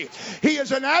spirituality. He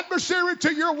is an adversary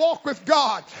to your walk with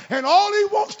God. And all he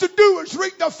wants to do is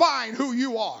redefine who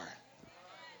you are.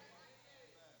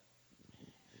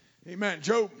 Amen.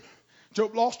 Job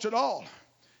lost it all.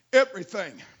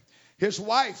 Everything. His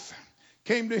wife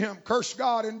came to him, cursed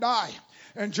God and die.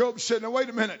 And Job said, now wait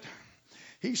a minute.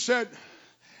 He said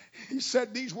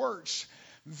these words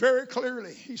very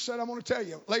clearly. He said, I'm going to tell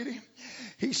you, lady.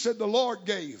 He said, the Lord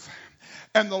gave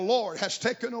and the Lord has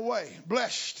taken away.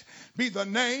 Blessed be the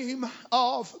name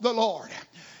of the Lord.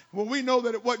 Well, we know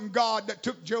that it wasn't God that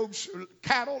took Job's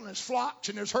cattle and his flocks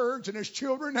and his herds and his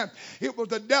children. And it was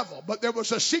the devil. But there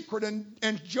was a secret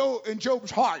in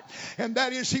Job's heart. And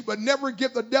that is he would never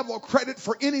give the devil credit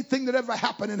for anything that ever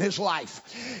happened in his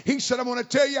life. He said, I'm going to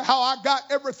tell you how I got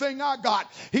everything I got.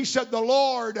 He said, the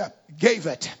Lord gave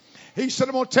it. He said,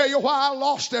 I'm going to tell you why I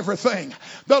lost everything.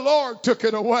 The Lord took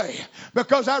it away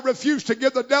because I refused to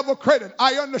give the devil credit.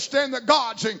 I understand that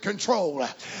God's in control,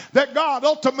 that God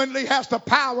ultimately has the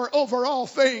power over all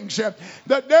things.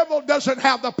 The devil doesn't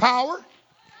have the power.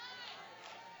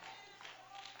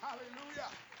 Hallelujah.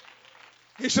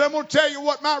 He said, I'm going to tell you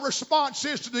what my response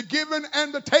is to the given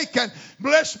and the taken.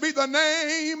 Blessed be the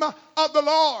name of the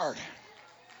Lord.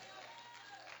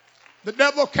 The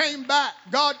devil came back.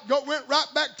 God went right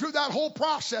back through that whole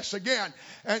process again.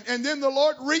 And then the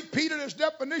Lord repeated his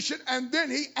definition. And then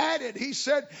he added, he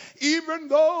said, even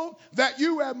though that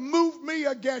you have moved me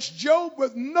against Job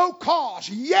with no cause,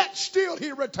 yet still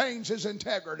he retains his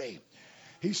integrity.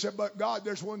 He said, but God,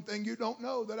 there's one thing you don't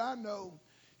know that I know.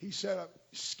 He said,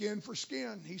 skin for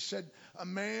skin. He said, a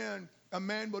man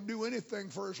will do anything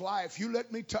for his life. You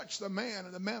let me touch the man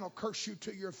and the man will curse you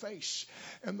to your face.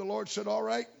 And the Lord said, all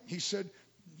right. He said,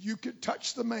 you can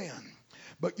touch the man,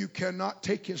 but you cannot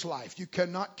take his life. You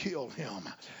cannot kill him.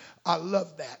 I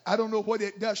love that. I don't know what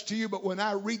it does to you, but when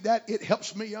I read that, it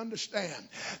helps me understand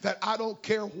that I don't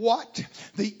care what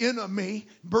the enemy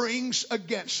brings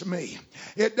against me.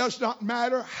 It does not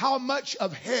matter how much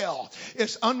of hell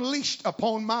is unleashed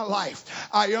upon my life.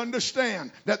 I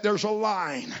understand that there's a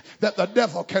line that the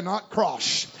devil cannot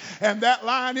cross. And that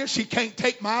line is he can't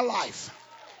take my life.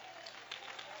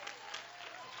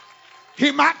 He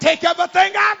might take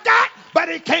everything I've got, but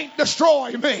he can't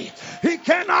destroy me. He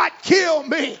cannot kill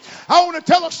me. I want to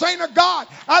tell a saint of God,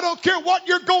 I don't care what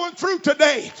you're going through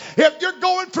today. If you're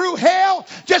going through hell,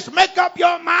 just make up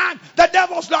your mind, the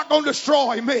devil's not going to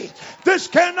destroy me. This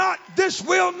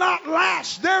will not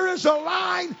last. There is a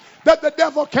line that the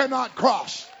devil cannot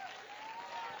cross.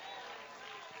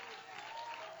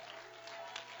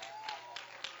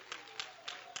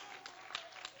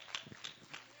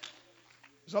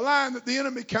 There's a line that the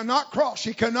enemy cannot cross.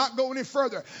 He cannot go any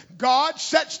further. God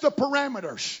sets the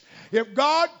parameters. If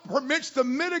God permits the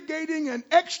mitigating and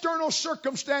external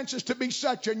circumstances to be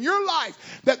such in your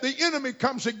life that the enemy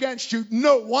comes against you,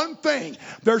 know one thing: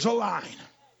 there's a line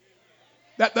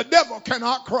that the devil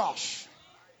cannot cross.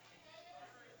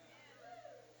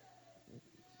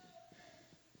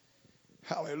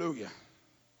 Hallelujah.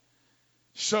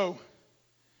 So,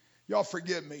 y'all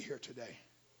forgive me here today.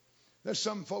 There's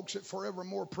some folks that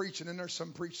forevermore preaching, and there's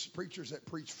some preachers that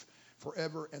preach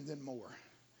forever and then more.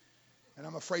 And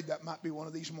I'm afraid that might be one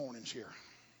of these mornings here.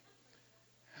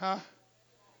 Huh?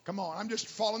 Come on, I'm just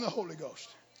following the Holy Ghost.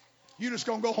 You're just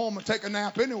going to go home and take a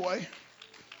nap anyway.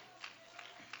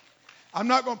 I'm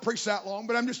not going to preach that long,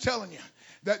 but I'm just telling you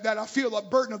that I feel the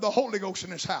burden of the Holy Ghost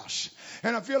in this house.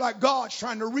 And I feel like God's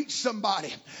trying to reach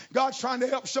somebody. God's trying to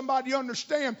help somebody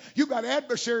understand you got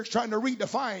adversaries trying to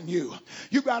redefine you.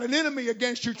 You got an enemy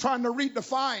against you trying to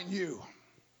redefine you.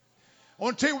 I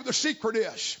want to tell you what the secret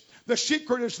is. The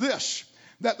secret is this: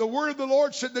 that the word of the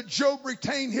Lord said that Job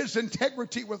retained his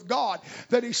integrity with God,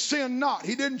 that he sinned not.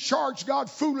 He didn't charge God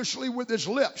foolishly with his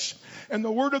lips. And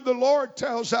the word of the Lord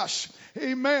tells us,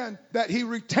 amen, that he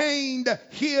retained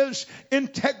his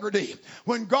integrity.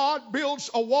 When God builds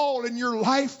a wall in your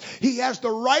life, he has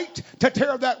the right to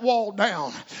tear that wall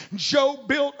down.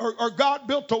 God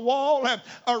built a wall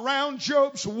around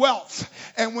Job's wealth.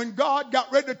 And when God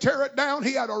got ready to tear it down,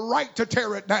 he had a right to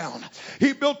tear it down.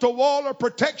 He built a wall of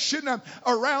protection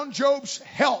around Job's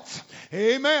health.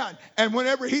 Amen. And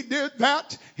whenever he did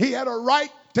that, he had a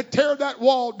right to tear that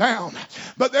wall down.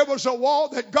 But there was a wall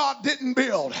that God didn't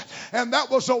build, and that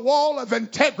was a wall of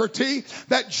integrity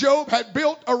that Job had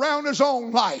built around his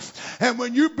own life. And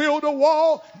when you build a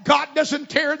wall, God doesn't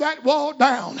tear that wall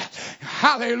down.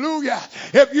 Hallelujah.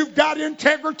 If you've got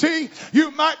integrity,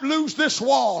 you might lose this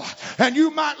wall, and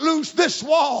you might lose this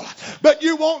wall, but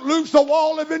you won't lose the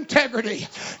wall of integrity.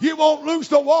 You won't lose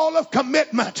the wall of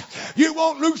commitment. You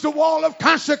won't lose the wall of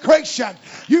consecration.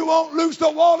 You won't lose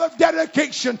the wall of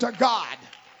dedication to God.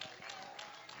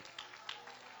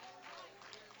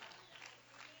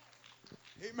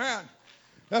 Amen.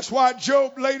 That's why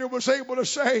Job later was able to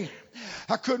say,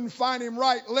 I couldn't find him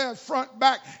right, left, front,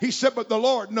 back. He said, but the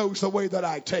Lord knows the way that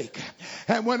I take.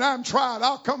 And when I'm tried,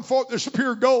 I'll come forth as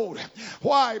pure gold.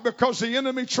 Why? Because the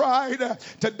enemy tried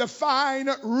to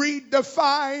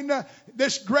redefine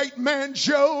this great man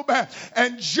Job.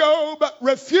 And Job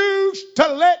refused to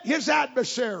let his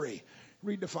adversary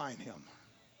redefine him.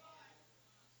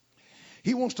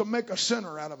 He wants to make a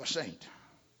sinner out of a saint.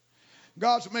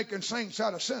 God's making saints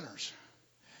out of sinners.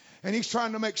 And he's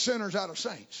trying to make sinners out of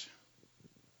saints.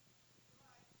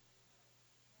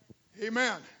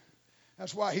 Amen.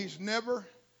 That's why he never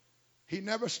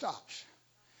stops.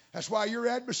 That's why your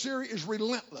adversary is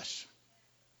relentless.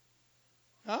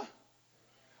 Huh?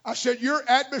 I said your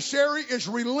adversary is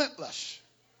relentless.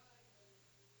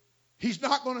 He's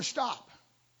not going to stop.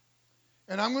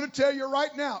 And I'm going to tell you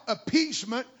right now,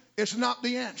 appeasement is not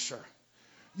the answer.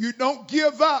 You don't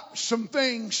give up some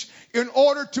things in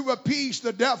order to appease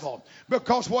the devil,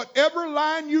 because whatever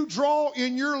line you draw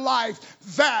in your life,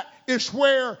 that is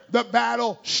where the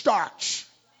battle starts.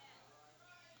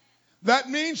 That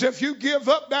means if you give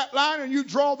up that line and you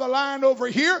draw the line over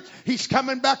here, he's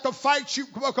coming back to fight you,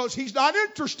 because he's not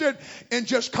interested in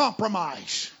just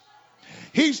compromise.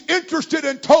 He's interested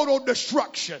in total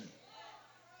destruction.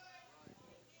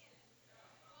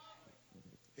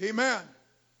 Amen.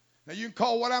 Now you can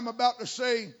call what I'm about to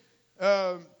say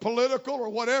political or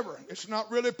whatever. It's not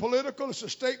really political. It's a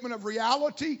statement of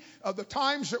reality of the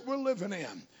times that we're living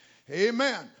in.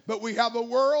 Amen. But we have a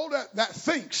world that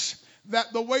thinks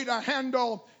that the way to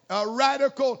handle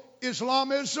radical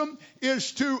Islamism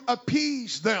is to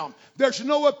appease them. There's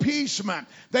no appeasement.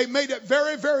 They made it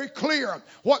very, very clear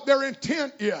what their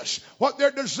intent is, what their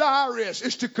desire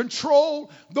is to control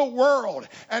the world.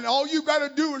 And all you got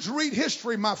to do is read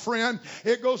history, my friend.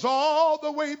 It goes all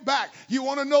the way back. You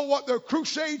want to know what the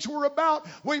Crusades were about?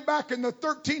 Way back in the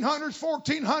 1300s,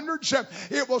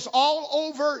 1400s, it was all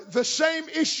over the same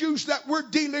issues that we're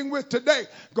dealing with today.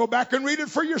 Go back and read it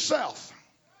for yourself.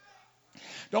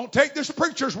 Don't take this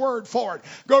preacher's word for it.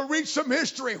 Go read some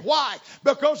history. Why?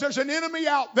 Because there's an enemy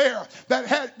out there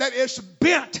that is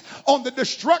bent on the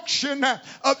destruction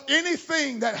of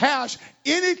anything that has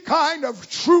any kind of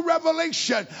true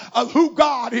revelation of who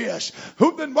God is,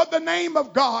 what the name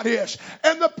of God is.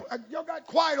 And y'all got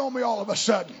quiet on me all of a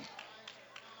sudden.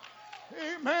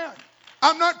 Amen.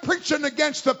 I'm not preaching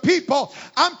against the people.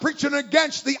 I'm preaching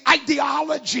against the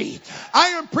ideology. I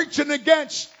am preaching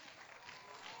against.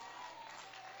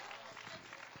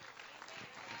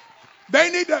 They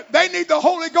need the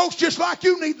Holy Ghost just like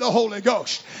you need the Holy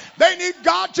Ghost. They need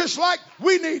God just like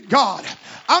we need God.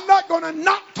 I'm not going to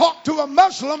not talk to a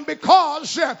Muslim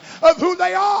because of who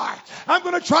they are. I'm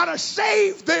going to try to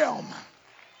save them.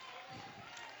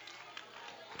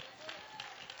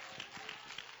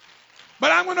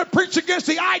 But I'm going to preach against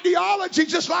the ideology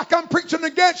just like I'm preaching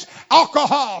against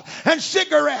alcohol and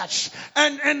cigarettes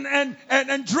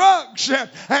and drugs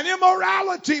and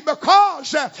immorality,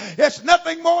 because it's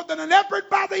nothing more than an effort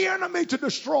by the enemy to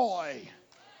destroy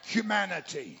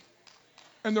humanity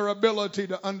and their ability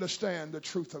to understand the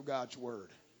truth of God's word.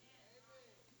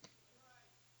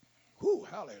 Whew,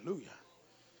 hallelujah.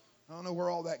 I don't know where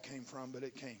all that came from, but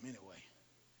it came anyway.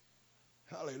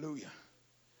 Hallelujah.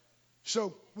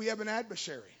 So we have an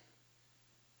adversary.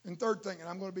 And third thing, and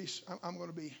I'm going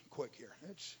to be quick here.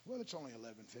 It's only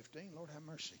 11:15. Lord have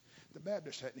mercy. The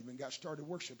Baptists hadn't even got started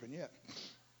worshiping yet.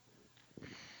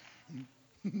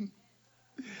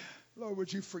 Lord,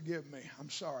 would you forgive me? I'm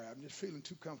sorry. I'm just feeling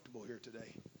too comfortable here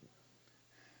today.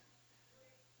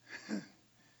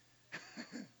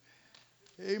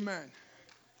 Amen.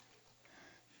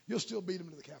 You'll still beat them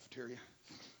to the cafeteria.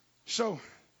 So,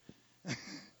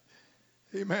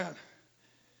 amen.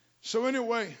 So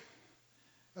anyway,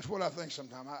 that's what I think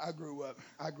sometimes. I grew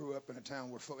up in a town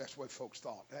where that's what folks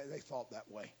thought. They thought that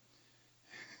way.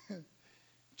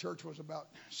 Church was about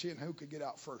seeing who could get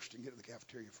out first and get to the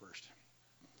cafeteria first.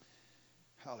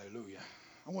 Hallelujah.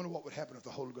 I wonder what would happen if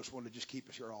the Holy Ghost wanted to just keep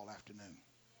us here all afternoon.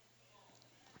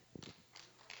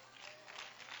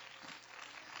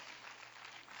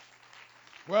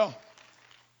 Well,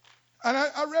 and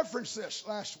I referenced this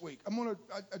last week.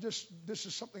 This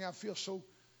is something I feel so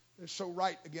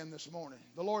right again this morning.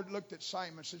 The Lord looked at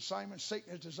Simon and said, Simon,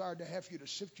 Satan has desired to have you to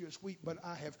sift you as wheat, but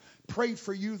I have prayed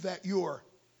for you that your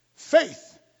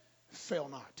faith fail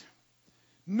not.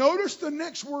 Notice the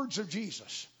next words of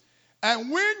Jesus.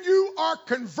 And when you are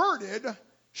converted,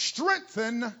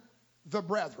 strengthen the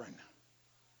brethren.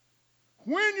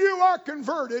 When you are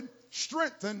converted,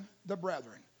 strengthen the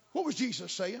brethren. What was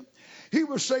Jesus saying? He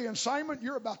was saying, Simon,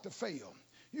 you're about to fail.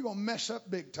 You're going to mess up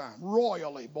big time,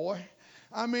 royally, boy.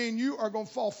 I mean, you are going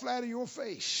to fall flat on your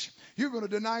face. You're going to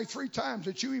deny 3 times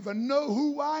that you even know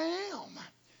who I am.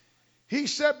 He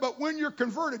said, but when you're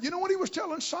converted, you know what he was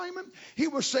telling Simon? He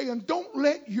was saying, don't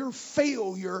let your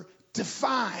failure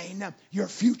define your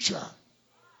future.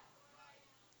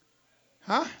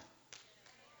 Huh?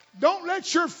 Don't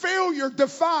let your failure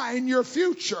define your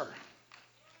future.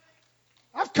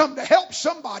 I've come to help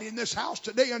somebody in this house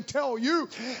today and tell you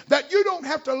that you don't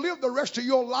have to live the rest of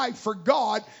your life for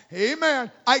God. Amen.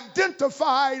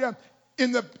 Identified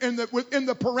in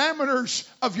the parameters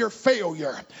of your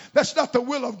failure. That's not the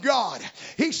will of God.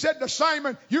 He said to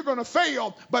Simon, you're going to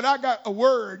fail, but I got a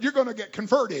word. You're going to get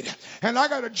converted. And I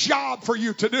got a job for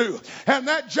you to do. And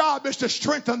that job is to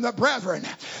strengthen the brethren.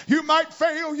 You might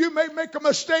fail. You may make a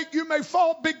mistake. You may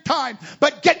fall big time.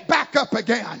 But get back up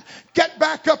again. Get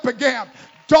back up again.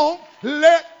 Don't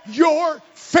let your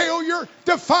failure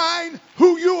define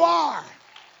who you are.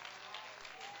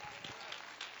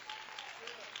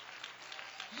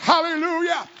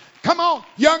 Hallelujah. Come on,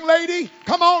 young lady.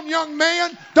 Come on, young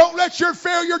man. Don't let your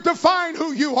failure define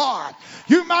who you are.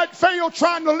 You might fail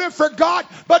trying to live for God,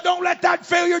 but don't let that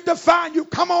failure define you.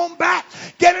 Come on back.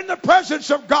 Get in the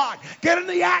presence of God. Get in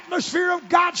the atmosphere of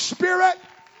God's Spirit.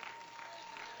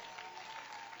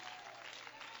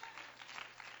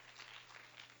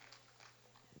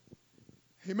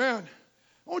 Amen.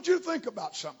 I want you to think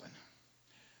about something.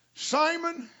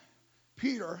 Simon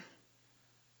Peter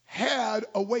had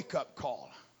a wake-up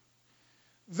call.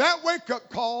 That wake-up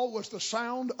call was the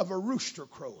sound of a rooster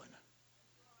crowing.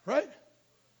 Right?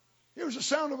 It was the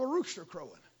sound of a rooster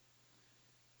crowing.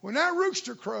 When that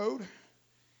rooster crowed,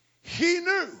 he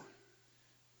knew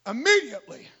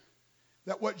immediately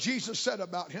that what Jesus said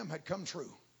about him had come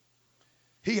true.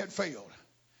 He had failed.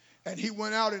 And he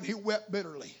went out and he wept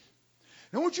bitterly.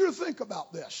 Now I want you to think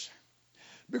about this.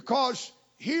 Because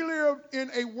he lived in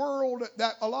a world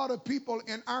that a lot of people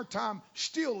in our time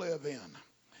still live in.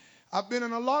 I've been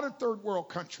in a lot of third world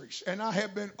countries, and I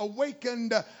have been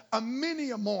awakened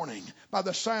many a morning by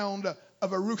the sound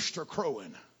of a rooster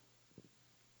crowing.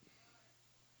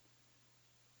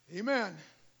 Amen.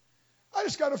 I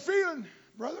just got a feeling,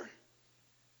 brother,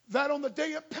 that on the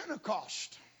day of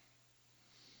Pentecost,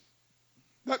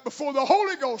 that before the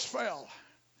Holy Ghost fell,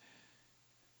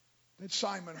 that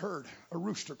Simon heard a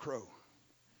rooster crow.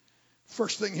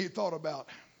 First thing he thought about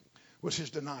was his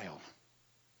denial.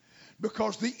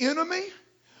 Because the enemy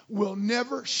will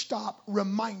never stop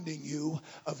reminding you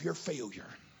of your failure.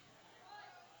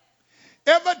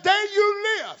 Every day you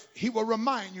live, he will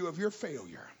remind you of your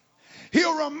failure.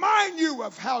 He'll remind you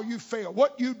of how you failed,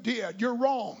 what you did, you're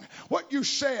wrong, what you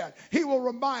said. He will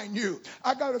remind you.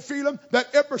 I got a feeling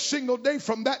that every single day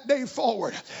from that day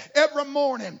forward, every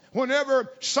morning,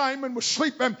 whenever Simon was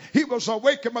sleeping, he was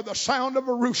awakened by the sound of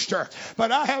a rooster.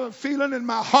 But I have a feeling in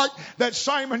my heart that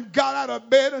Simon got out of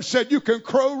bed and said, you can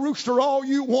crow rooster all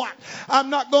you want. I'm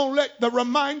not going to let the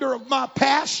reminder of my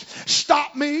past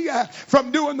stop me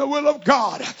from doing the will of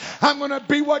God. I'm going to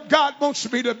be what God wants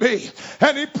me to be.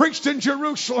 And he preached in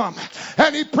Jerusalem,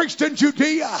 and he preached in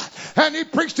Judea, and he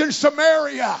preached in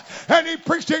Samaria, and he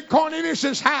preached in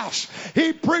Cornelius' house.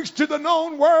 He preached to the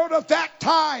known world of that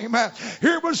time.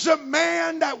 Here was a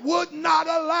man that would not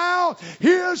allow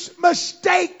his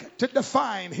mistake to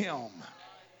define him.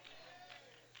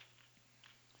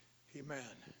 Amen.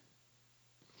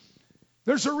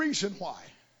 There's a reason why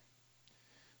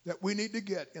that we need to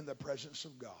get in the presence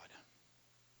of God.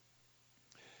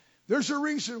 There's a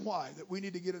reason why that we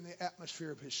need to get in the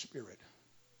atmosphere of his Spirit.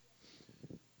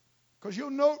 Because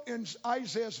you'll note in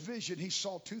Isaiah's vision, he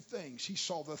saw two things. He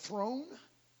saw the throne,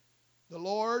 the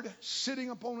Lord sitting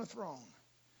upon a throne.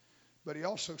 But he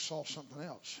also saw something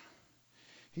else.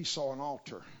 He saw an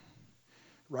altar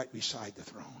right beside the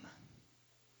throne.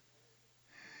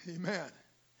 Amen.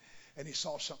 And he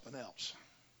saw something else.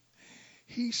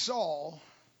 He saw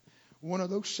one of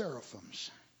those seraphims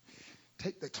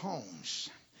take the tongs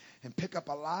and pick up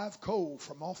a live coal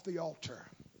from off the altar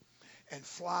and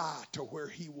fly to where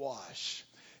he was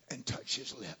and touch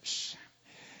his lips.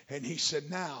 And he said,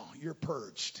 now you're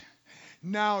purged.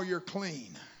 Now you're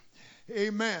clean.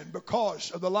 Amen.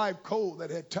 Because of the live coal that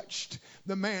had touched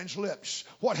the man's lips.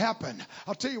 What happened?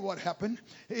 I'll tell you what happened.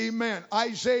 Amen.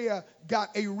 Isaiah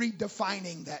got a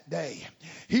redefining that day.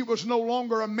 He was no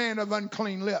longer a man of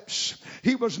unclean lips.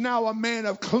 He was now a man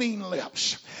of clean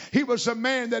lips. He was a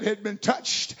man that had been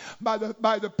touched by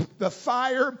the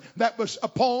fire that was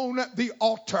upon the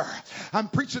altar. I'm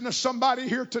preaching to somebody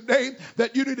here today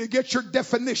that you need to get your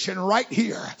definition right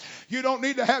here. You don't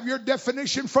need to have your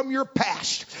definition from your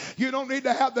past. You don't need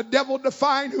to have the devil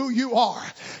define who you are.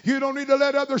 You don't need to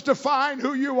let others define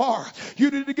who you are. You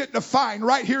need to get defined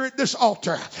right here at this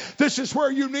altar. This is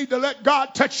where you need to let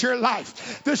God touch your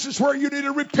life. This is where you need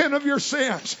to repent of your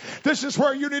sins. This is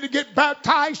where you need to get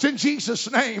baptized in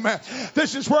Jesus' name.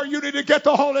 This is where you need to get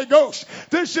the Holy Ghost.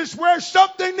 This is where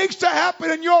something needs to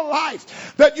happen in your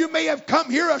life. That you may have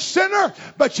come here a sinner,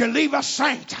 but you leave a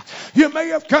saint. You may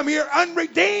have come here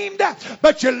unredeemed,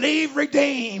 but you leave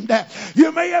redeemed.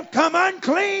 You may have come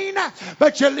unclean,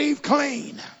 but you leave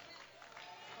clean.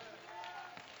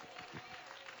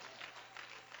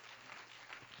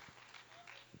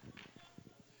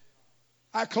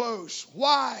 I close.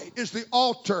 Why is the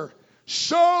altar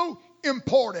so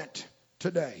important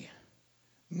today?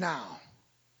 Now.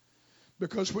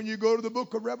 Because when you go to the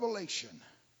book of Revelation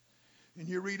and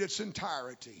you read its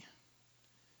entirety,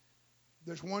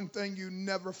 there's one thing you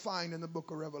never find in the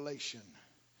book of Revelation.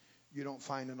 You don't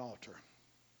find an altar.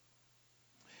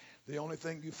 The only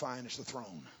thing you find is the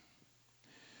throne.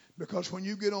 Because when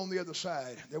you get on the other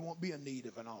side, there won't be a need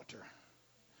of an altar.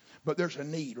 But there's a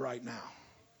need right now.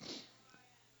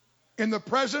 In the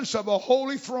presence of a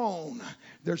holy throne,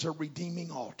 there's a redeeming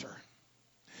altar.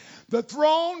 The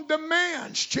throne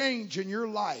demands change in your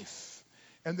life.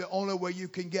 And the only way you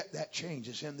can get that change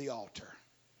is in the altar.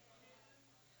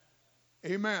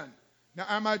 Amen. Now,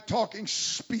 am I talking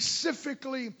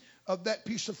specifically of that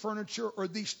piece of furniture or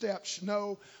these steps?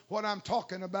 No. What I'm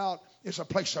talking about is a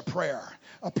place of prayer,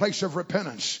 a place of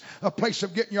repentance, a place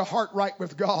of getting your heart right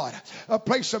with God, a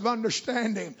place of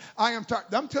understanding. I'm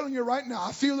telling you right now,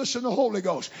 I feel this in the Holy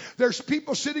Ghost. There's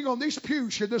people sitting on these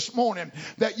pews here this morning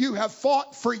that you have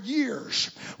fought for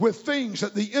years with things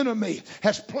that the enemy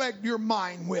has plagued your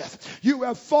mind with. You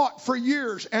have fought for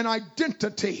years an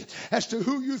identity as to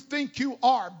who you think you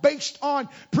are based on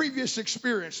previous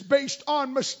experience, based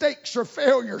on mistakes or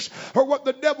failures or what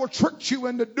the devil tricked you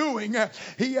into doing.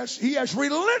 He he has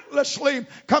relentlessly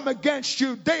come against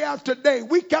you day after day,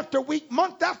 week after week,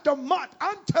 month after month.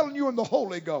 I'm telling you, in the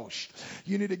Holy Ghost,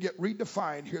 you need to get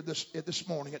redefined here this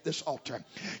morning at this altar.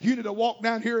 You need to walk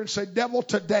down here and say, devil,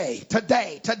 today,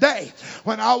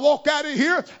 when I walk out of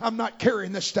here, I'm not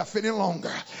carrying this stuff any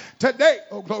longer. Today,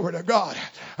 oh glory to God,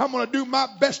 I'm going to do my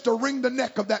best to wring the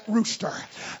neck of that rooster.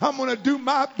 I'm going to do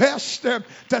my best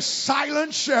to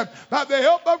silence, by the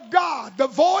help of God, the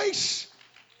voice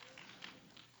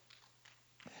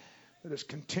that has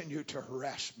continued to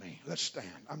harass me. Let's stand.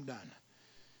 I'm done.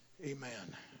 Amen.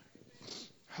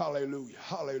 Hallelujah,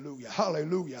 hallelujah,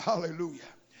 hallelujah, hallelujah.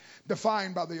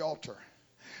 Defined by the altar.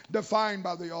 Defined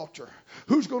by the altar.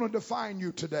 Who's going to define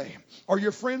you today? Are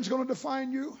your friends going to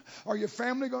define you? Are your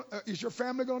family is your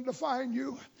family going to define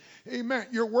you? Amen.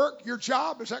 Your work, your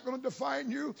job, is that going to define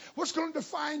you? What's going to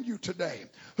define you today?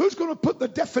 Who's going to put the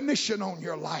definition on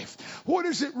your life? What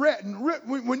is it written?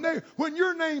 When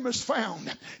your name is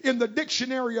found in the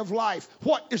dictionary of life,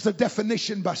 what is the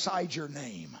definition beside your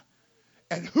name?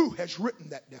 And who has written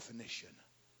that definition?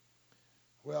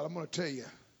 Well, I'm going to tell you,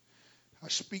 I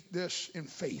speak this in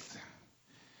faith.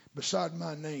 Beside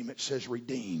my name, it says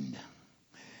redeemed.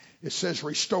 It says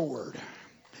restored.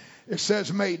 It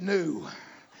says made new.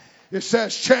 It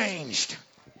says changed.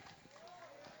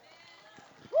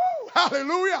 Woo,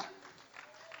 hallelujah.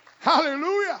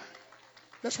 Hallelujah.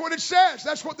 That's what it says.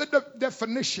 That's what the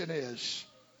definition is.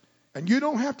 And you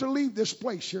don't have to leave this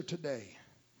place here today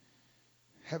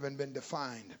having been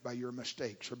defined by your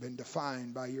mistakes, or been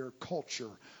defined by your culture,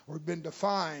 or been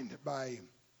defined by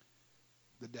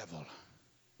the devil.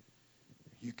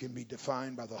 You can be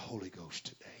defined by the Holy Ghost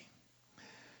today.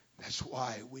 That's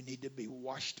why we need to be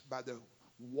washed by the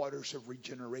waters of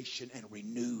regeneration and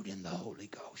renewed in the Holy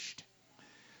Ghost.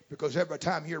 Because every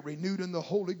time you're renewed in the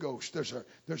Holy Ghost, there's a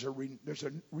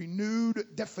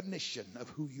renewed definition of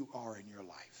who you are in your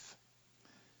life.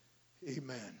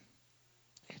 Amen.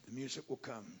 The music will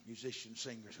come, musicians,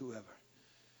 singers, whoever.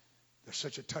 There's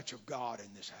such a touch of God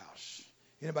in this house.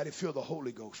 Anybody feel the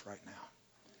Holy Ghost right now?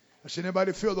 I said,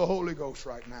 anybody feel the Holy Ghost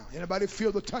right now? Anybody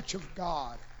feel the touch of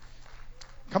God?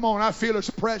 Come on, I feel His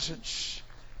presence.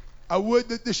 I would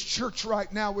that this church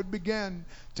right now would begin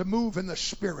to move in the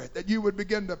Spirit, that you would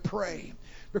begin to pray.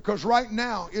 Because right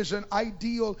now is an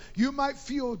ideal, you might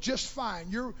feel just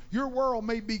fine. Your world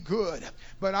may be good.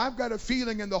 But I've got a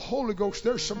feeling in the Holy Ghost,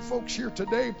 there's some folks here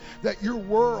today that your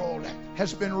world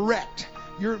has been wrecked.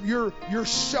 Your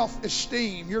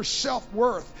self-esteem, your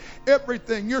self-worth,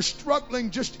 everything. You're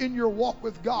struggling just in your walk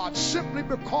with God simply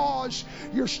because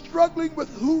you're struggling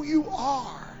with who you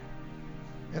are.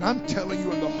 And I'm telling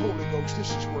you, in the Holy Ghost,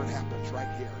 this is where it happens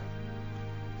right here.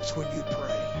 It's when you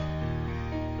pray.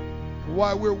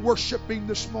 While we're worshiping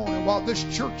this morning, while this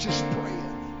church is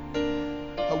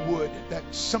praying, I would that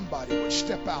somebody would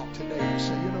step out today and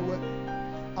say, you know what?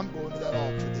 I'm going to that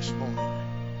altar this morning.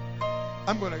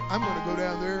 I'm going to go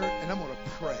down there and I'm going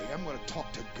to pray. I'm going to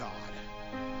talk to God.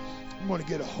 I'm going to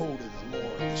get a hold of the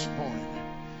Lord this morning.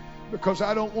 Because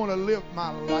I don't want to live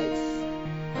my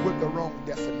life with the wrong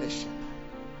definition.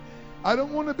 I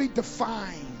don't want to be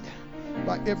defined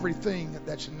by everything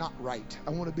that's not right.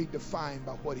 I want to be defined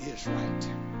by what is right.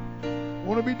 I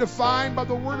want to be defined by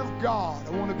the Word of God. I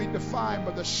want to be defined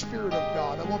by the Spirit of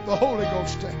God. I want the Holy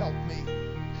Ghost to help me.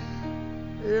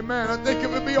 Amen. I think it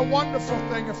would be a wonderful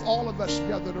thing if all of us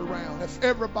gathered around, if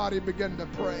everybody began to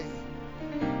pray,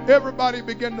 everybody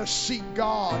began to seek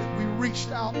God, and we reached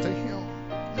out to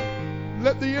Him.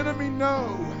 Let the enemy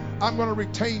know I'm going to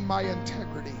retain my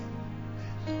integrity.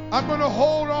 I'm going to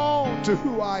hold on to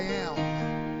who I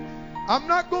am. I'm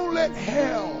not going to let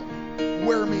hell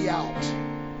wear me out.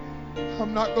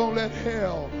 I'm not going to let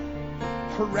hell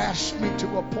harass me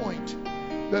to a point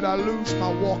that I lose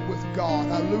my walk with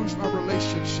God. I lose my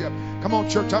relationship. Come on,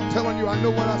 church, I'm telling you, I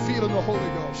know what I feel in the Holy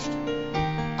Ghost.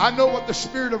 I know what the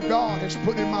Spirit of God has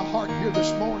put in my heart here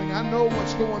this morning. I know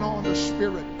what's going on in the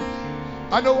Spirit.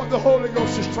 I know what the Holy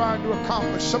Ghost is trying to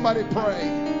accomplish. Somebody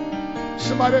pray.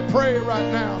 Somebody pray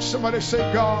right now. Somebody say,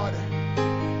 God,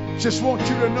 just want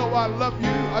you to know I love you.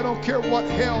 I don't care what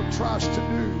hell tries to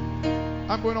do.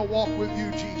 I'm going to walk with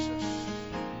you, Jesus.